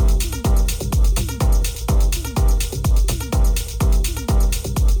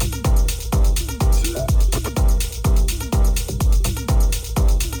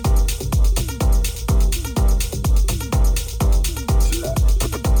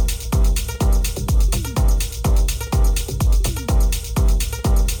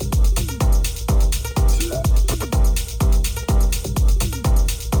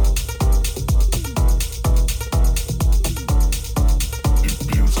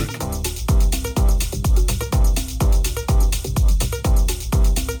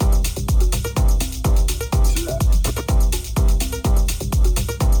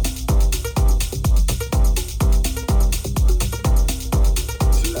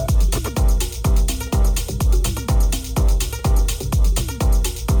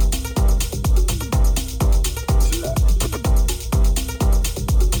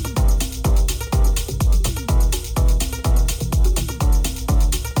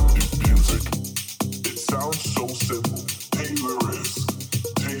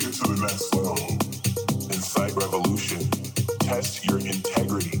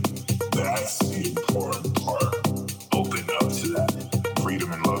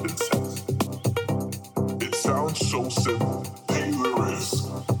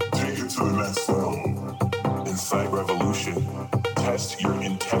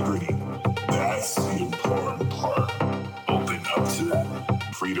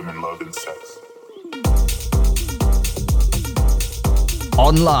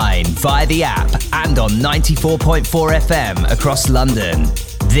 Online, via the app, and on 94.4 FM across London.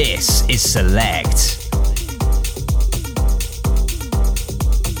 This is Select.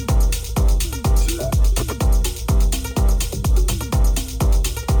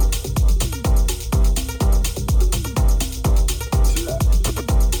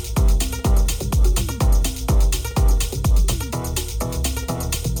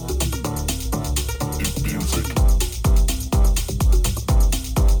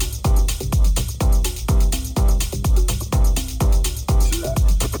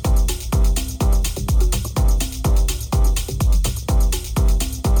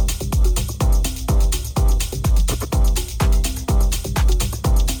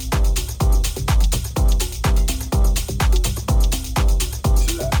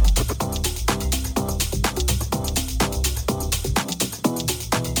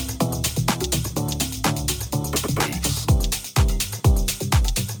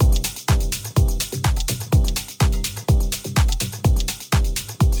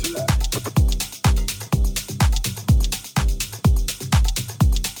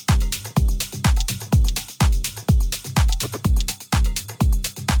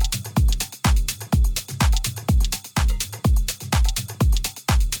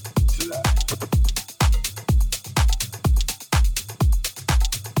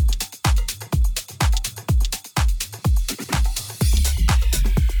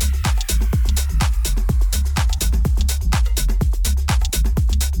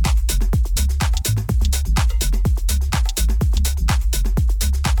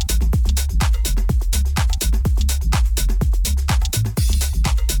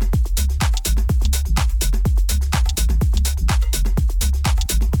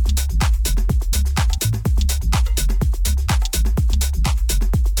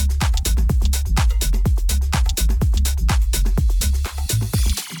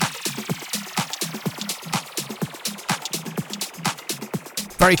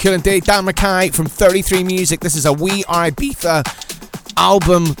 Very cool indeed. Dan Mackay from 33 Music. This is a We Are Ibiza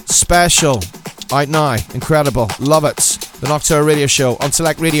album special. Out now. Incredible. Love it. The Nocturne Radio Show on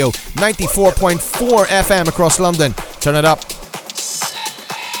Select Radio 94.4 FM across London. Turn it up.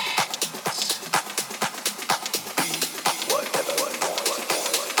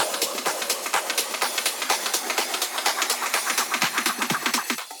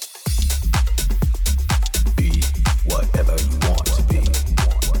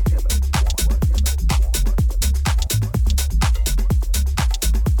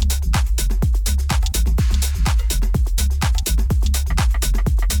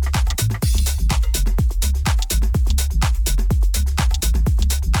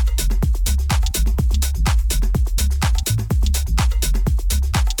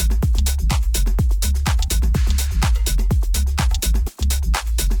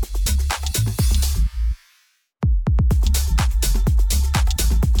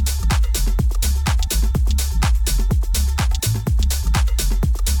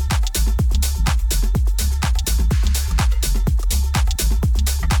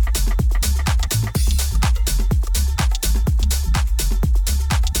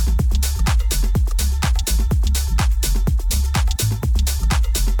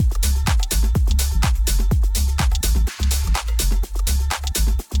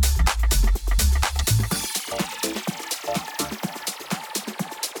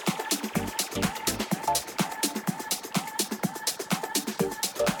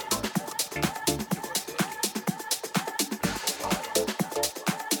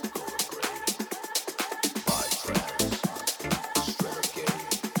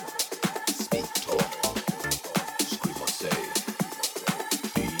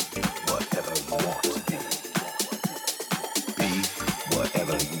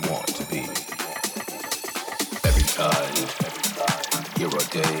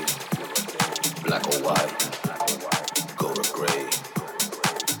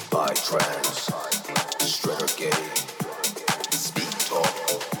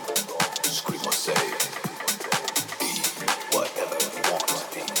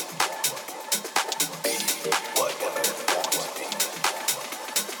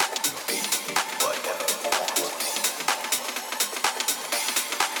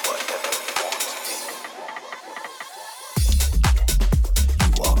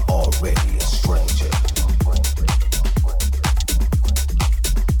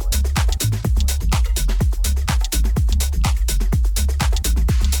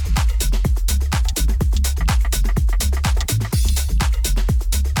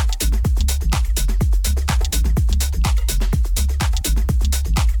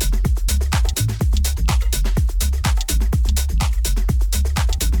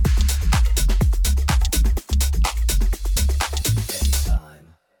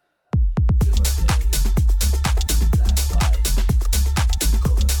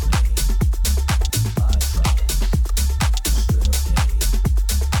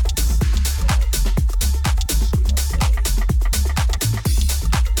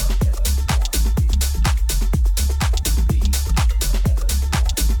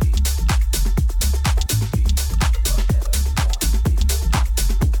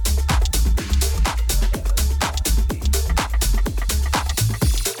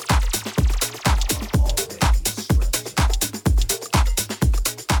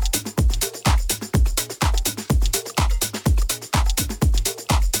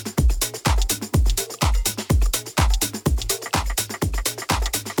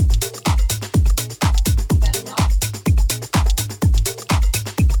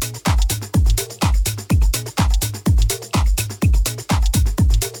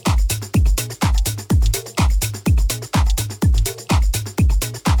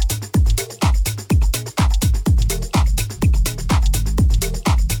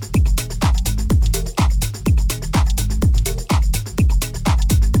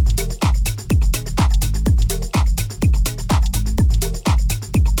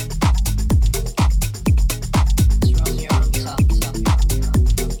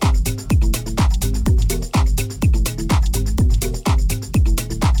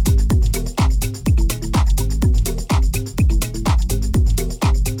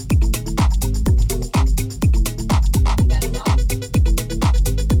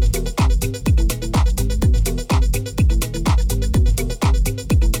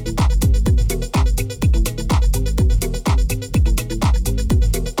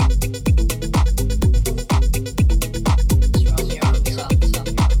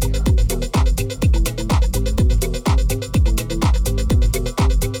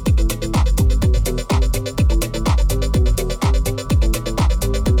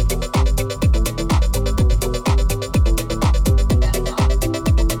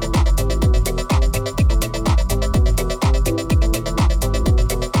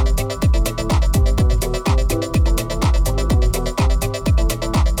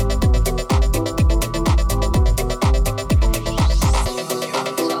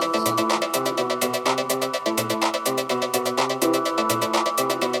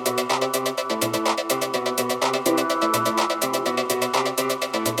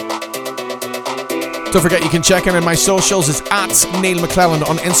 Don't forget you can check in on my socials. It's at Neil McClelland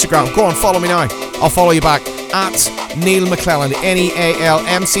on Instagram. Go on, follow me now. I'll follow you back. At Neil McClelland,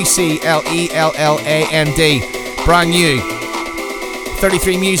 NealMcClelland. Brand new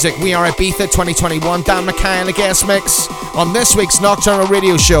 33 Music, We Are Ibiza 2021. Dan Mackay in a guest mix on this week's Nocturnal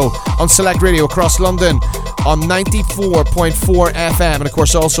Radio Show on Select Radio across London on 94.4 FM. And of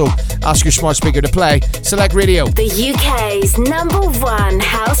course also ask your smart speaker to play Select Radio, the UK's #1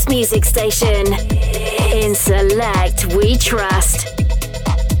 house music station. In Select we trust.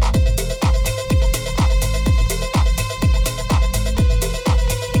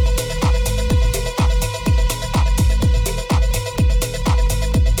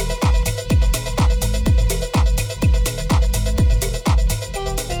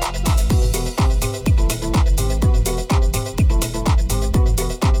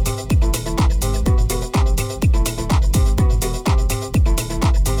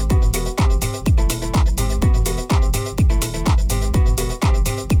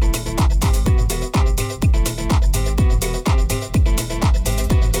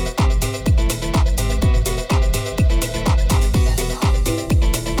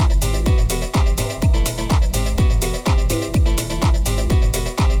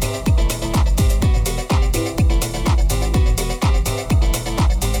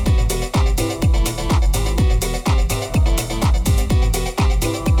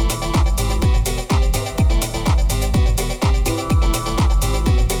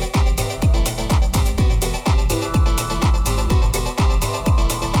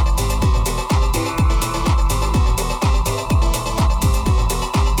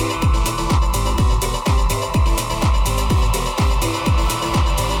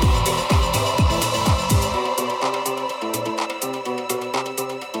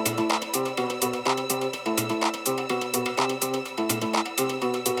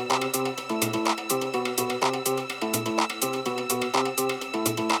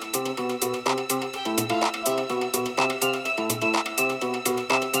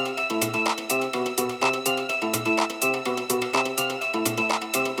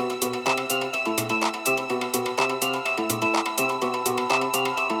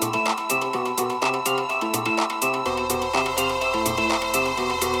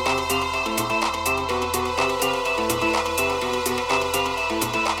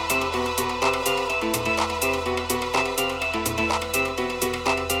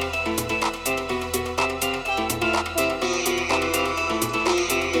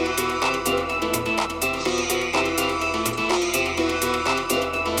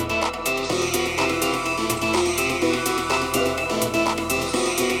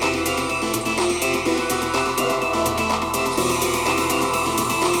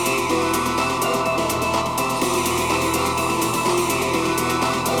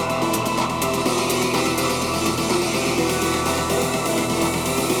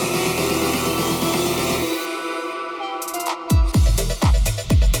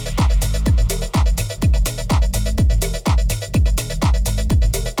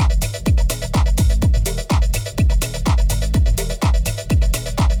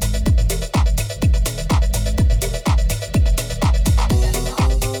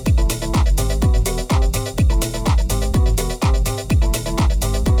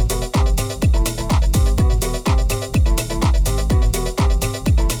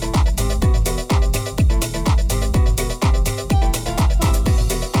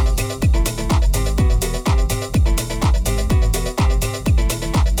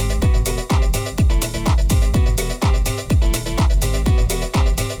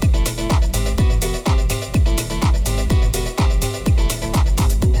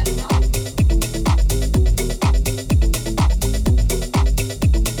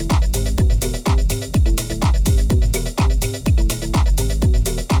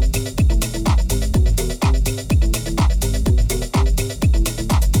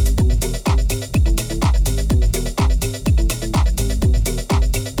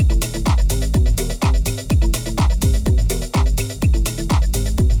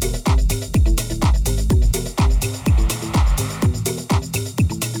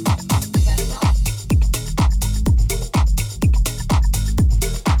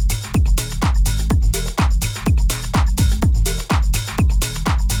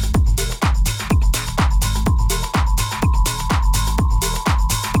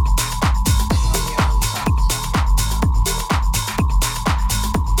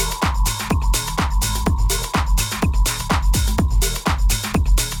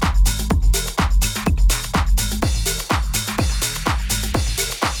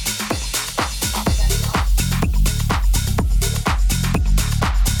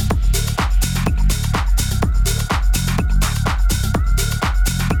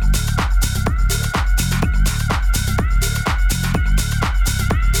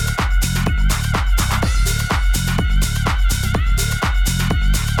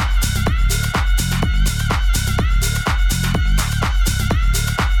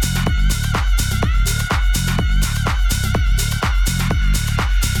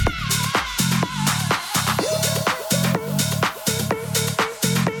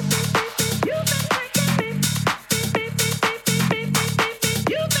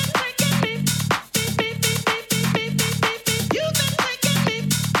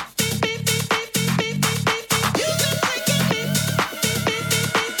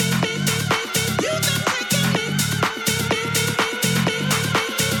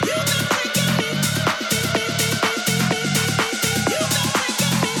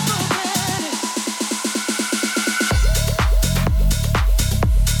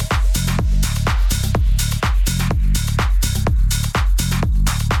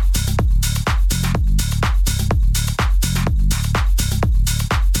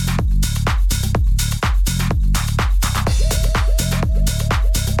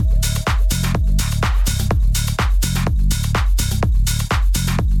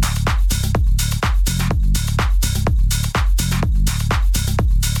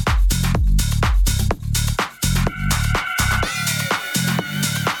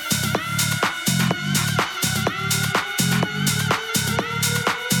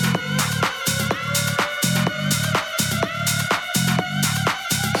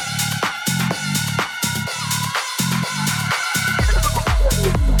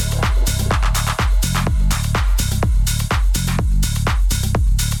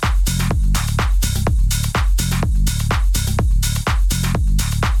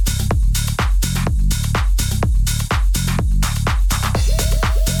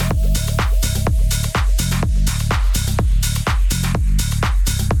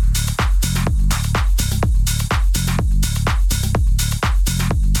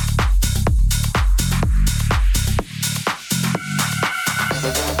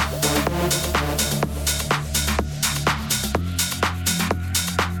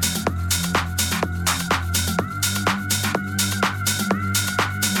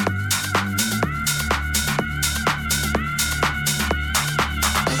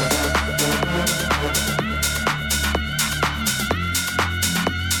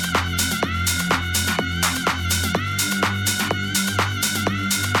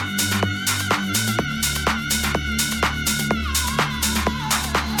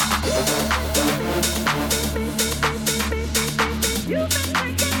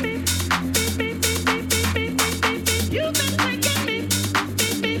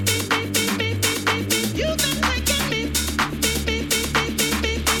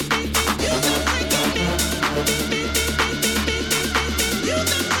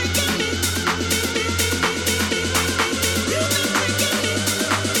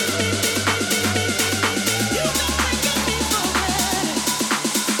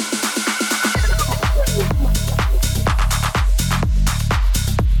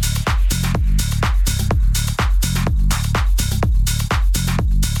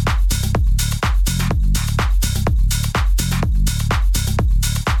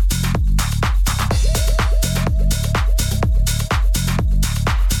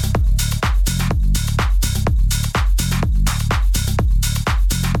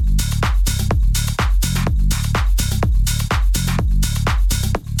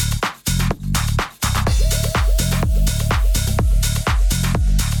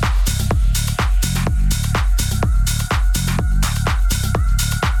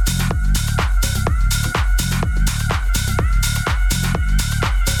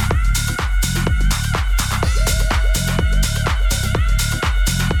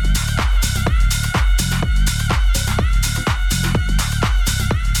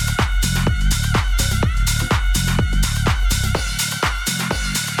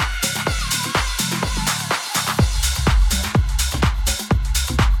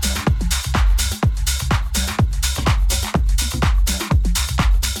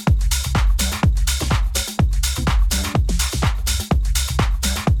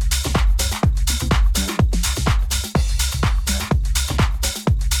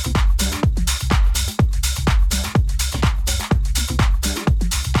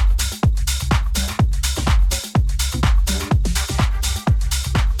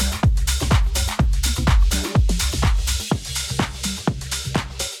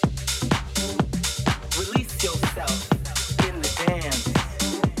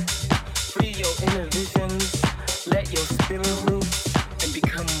 inner visions, let your spirit loose and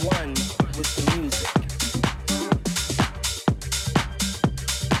become one with the music.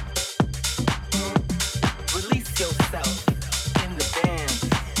 Release yourself in the dance.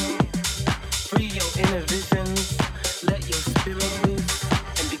 Free your inner visions, let your spirit loose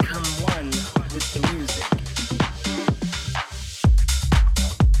and become one with the music.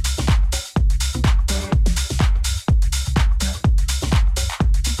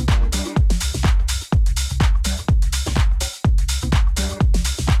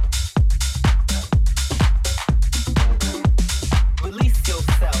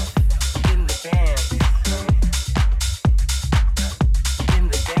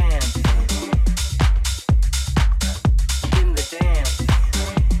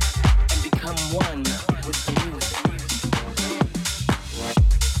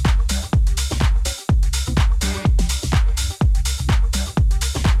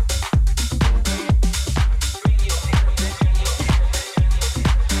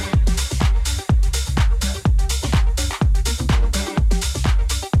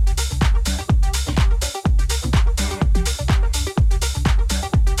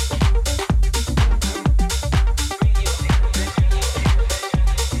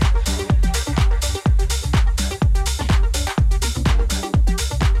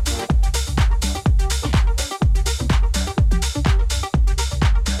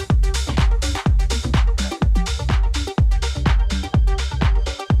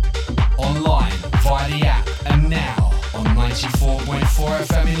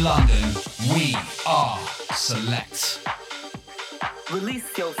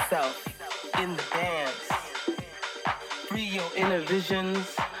 Release yourself in the dance. Free your inner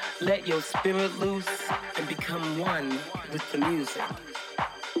visions, let your spirit loose and become one with the music.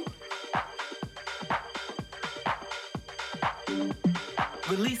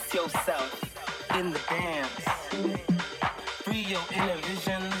 Release yourself in the dance. Free your inner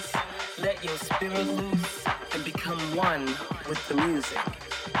visions, let your spirit loose and become one with the music.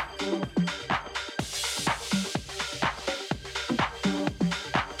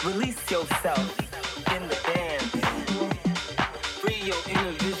 Release yourself in the dance. Free your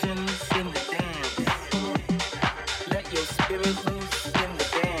inner visions in the dance. Let your spirit loose in the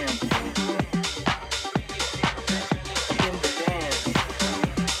dance. In the dance.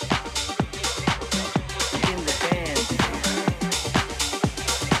 In the dance.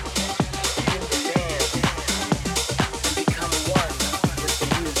 In the dance. And become one with the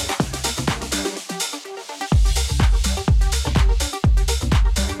music.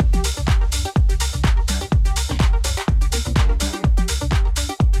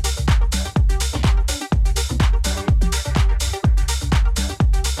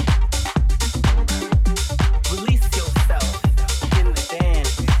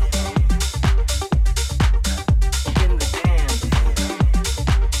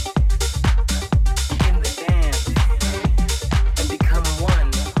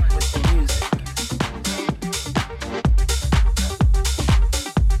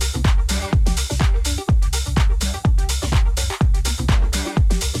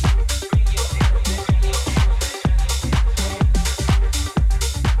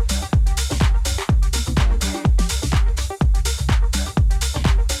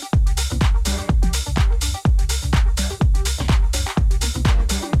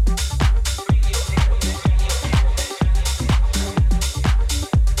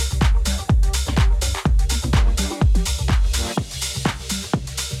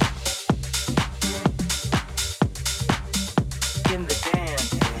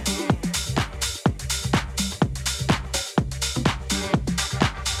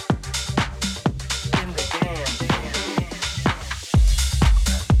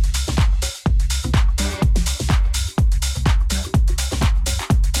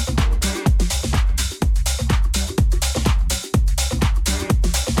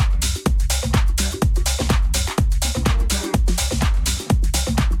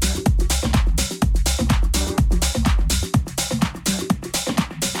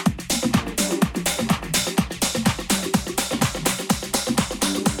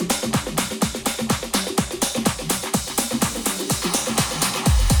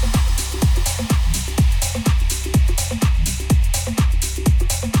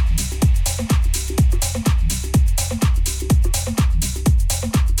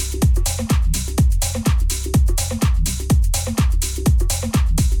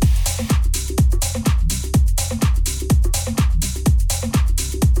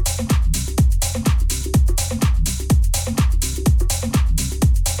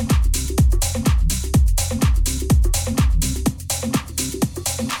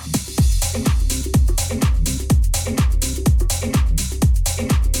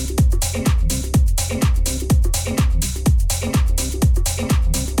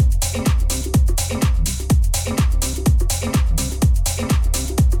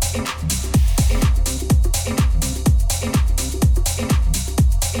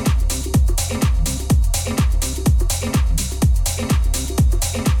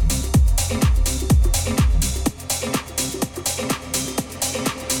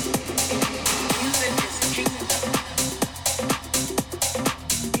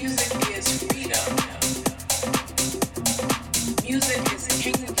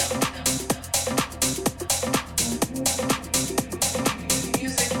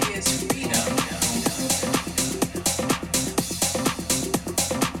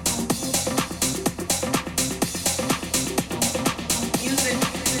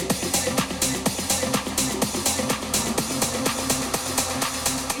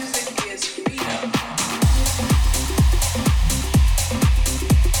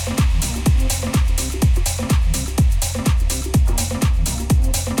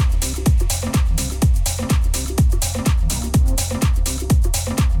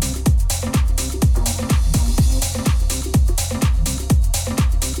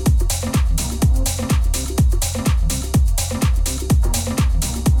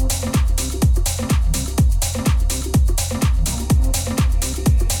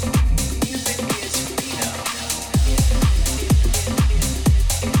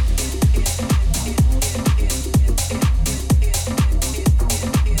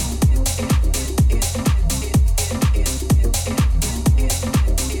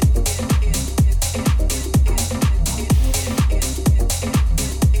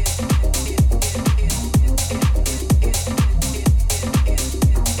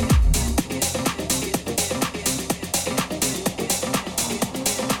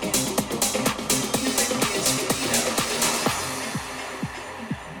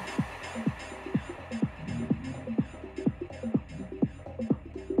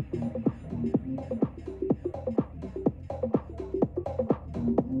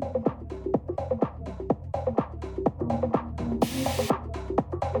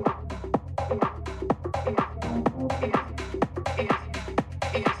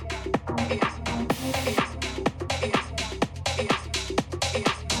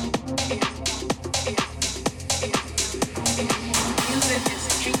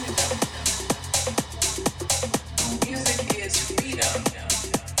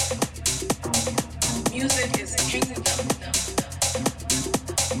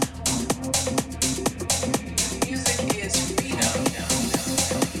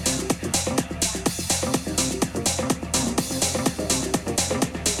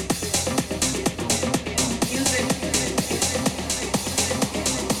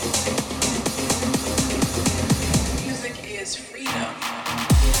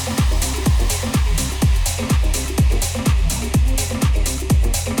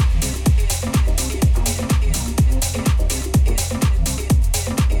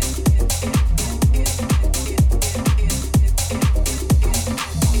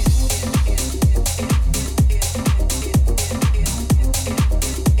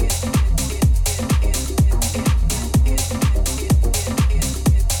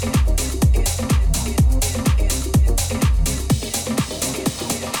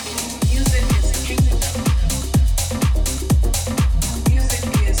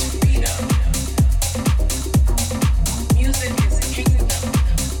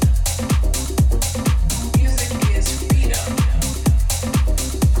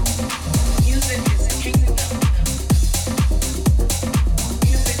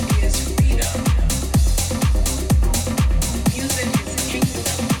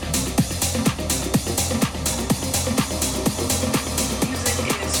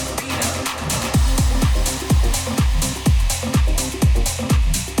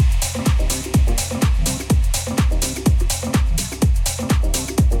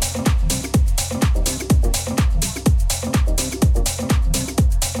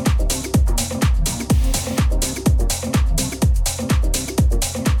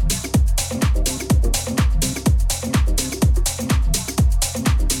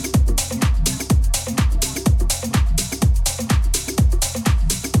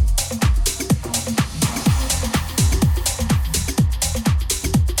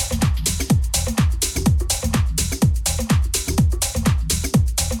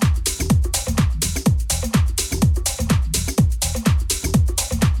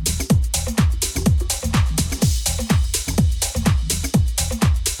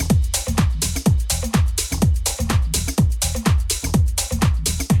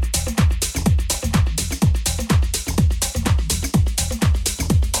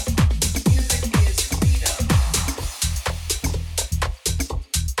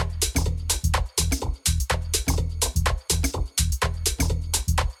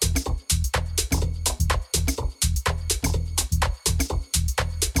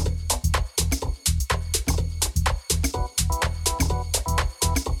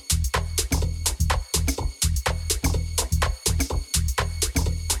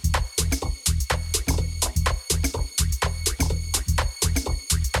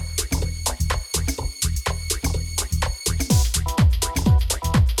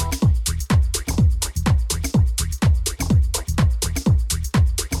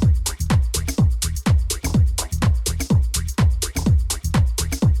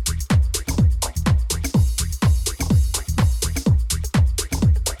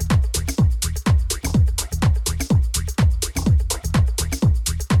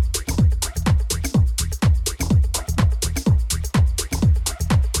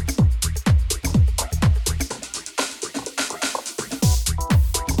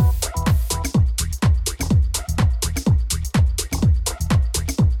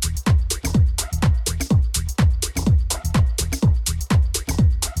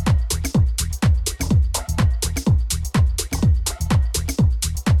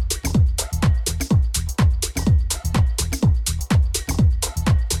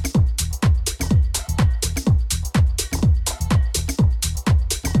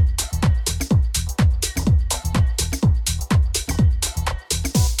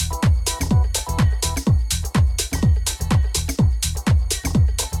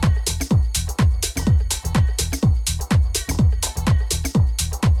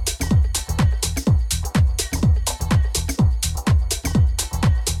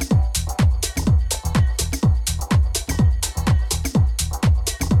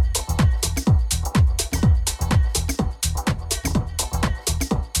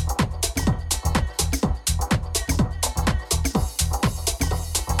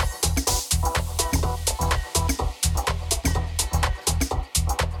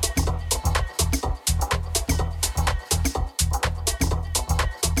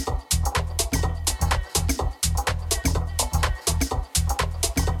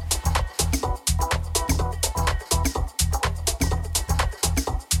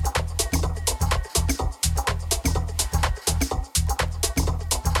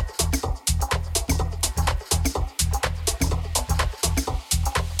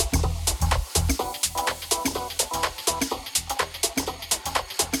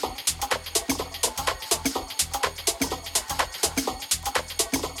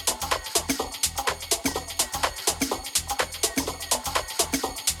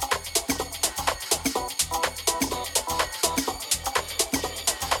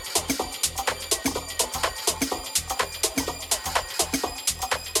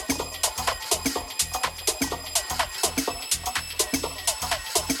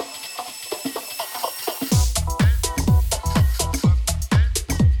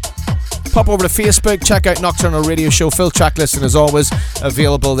 Pop over to Facebook, check out Nocturnal Radio Show. Full track listing is always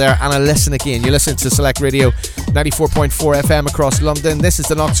available there. And a listen again. You listen to Select Radio 94.4 FM across London. This is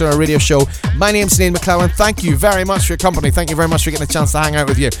the Nocturnal Radio Show. My name's Neil McClellan. Thank you very much for your company. Thank you very much for getting a chance to hang out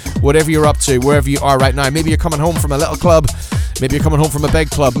with you. Whatever you're up to, wherever you are right now. Maybe you're coming home from a little club. Maybe you're coming home from a big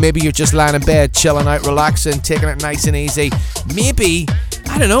club. Maybe you're just lying in bed, chilling out, relaxing, taking it nice and easy. Maybe,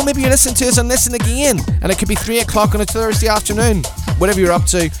 I don't know, maybe you listen to us and listen again. And it could be 3 o'clock on a Thursday afternoon. Whatever you're up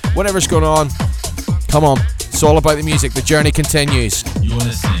to, whatever's going on, come on. It's all about the music. The journey continues. You're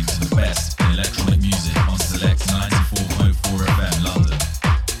listening to the best in electronic music on Select 94.4 FM London.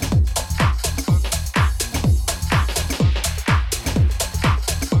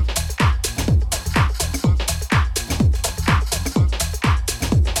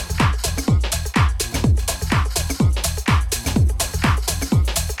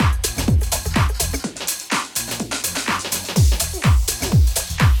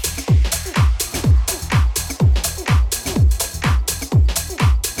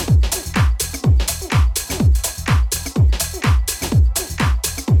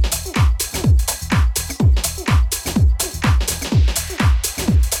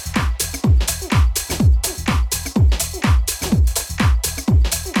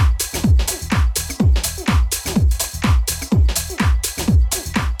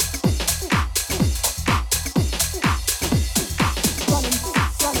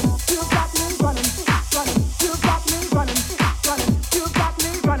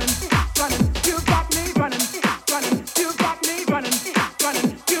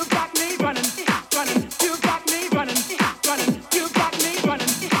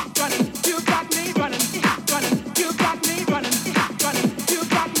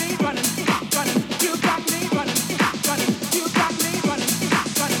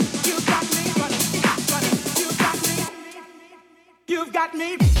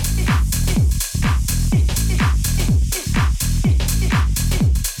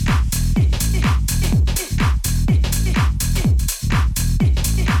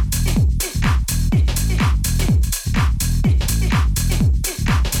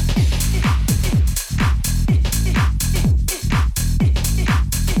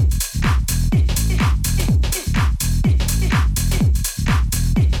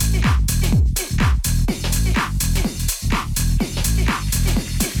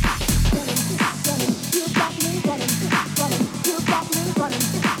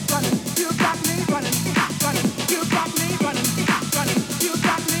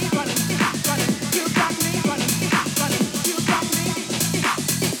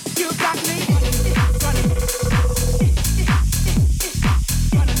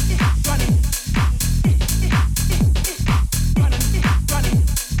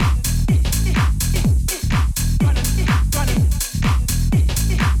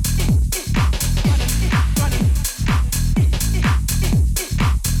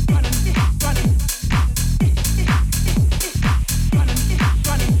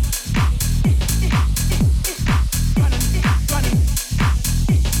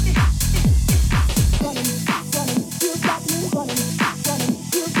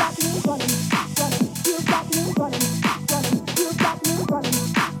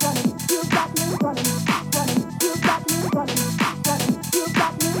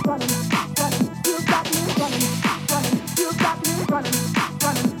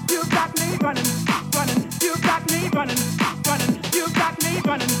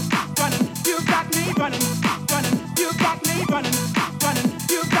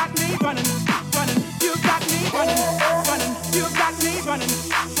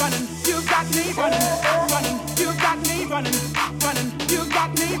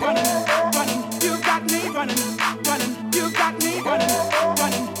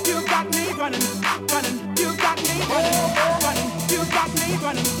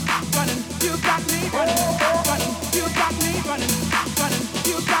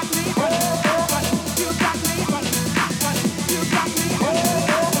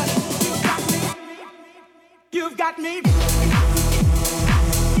 You got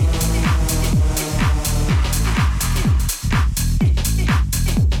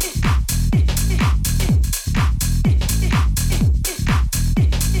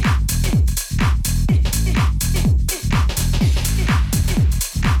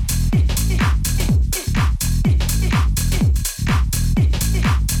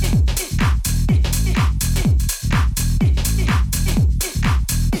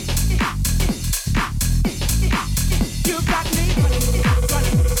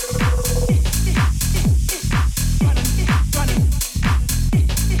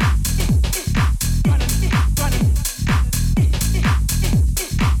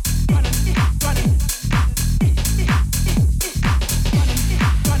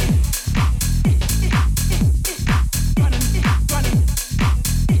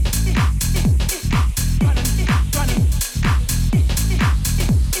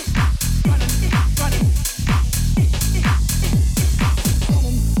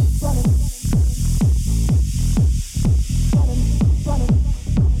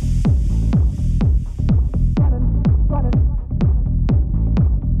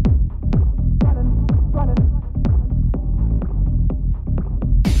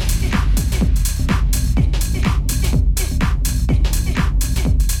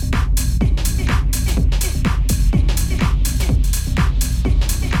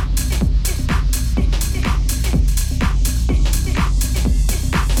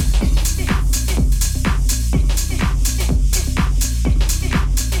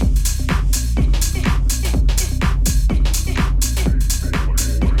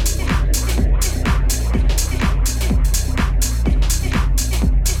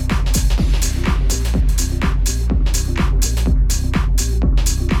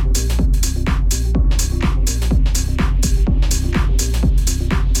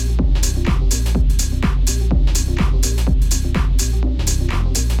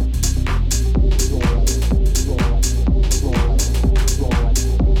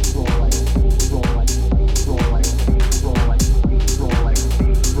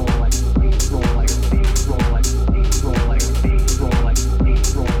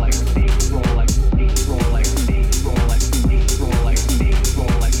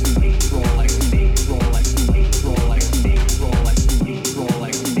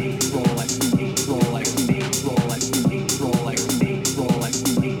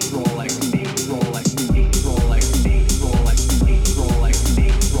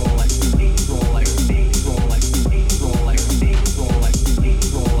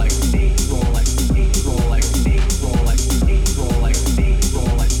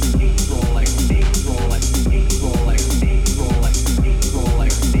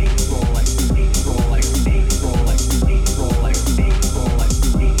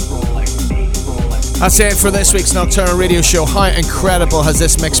That's it for this week's Nocturnal Radio Show. How incredible has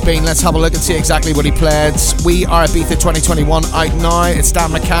this mix been? Let's have a look and see exactly what he played. We Are Ibiza 2021 out now. It's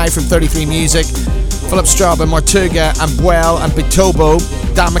Dan Mackay from 33 Music, Philip Straub and Martuga and Buell and Bitobo,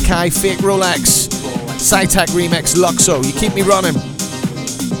 Dan Mackay, Fake Rolex, Cytec Remix, Luxo, You Keep Me Running,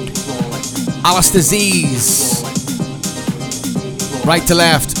 Alice Disease, Right to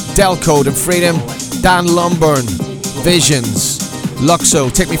Left, Delcode and Freedom, Dan Lumburn, Visions,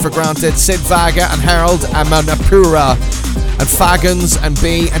 Luxo, Take Me For Granted, Sid Vaga and Harold and Manapura and Fagans and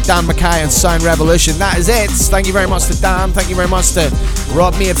B and Dan Mackay and Sound Revolution. That is it. Thank you very much to Dan. Thank you very much to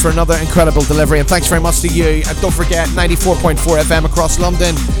Rob Mead for another incredible delivery. And thanks very much to you. And don't forget, 94.4 FM across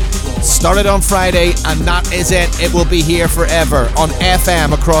London. Started on Friday, and that is it. It will be here forever on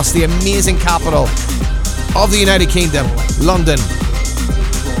FM across the amazing capital of the United Kingdom, London.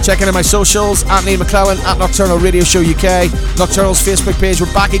 Check in on my socials, at Neil McClellan, at Nocturnal Radio Show UK, Nocturnal's Facebook page.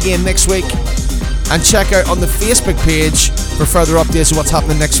 We're back again next week. And check out on the Facebook page for further updates of what's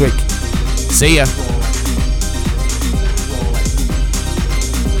happening next week. See ya.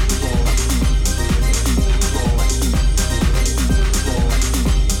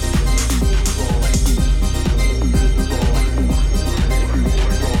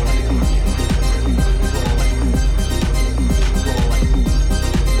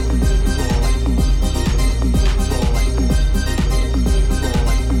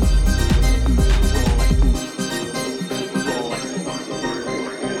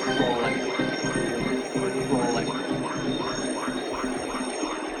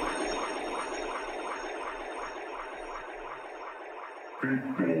 Big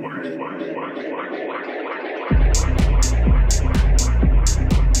boy.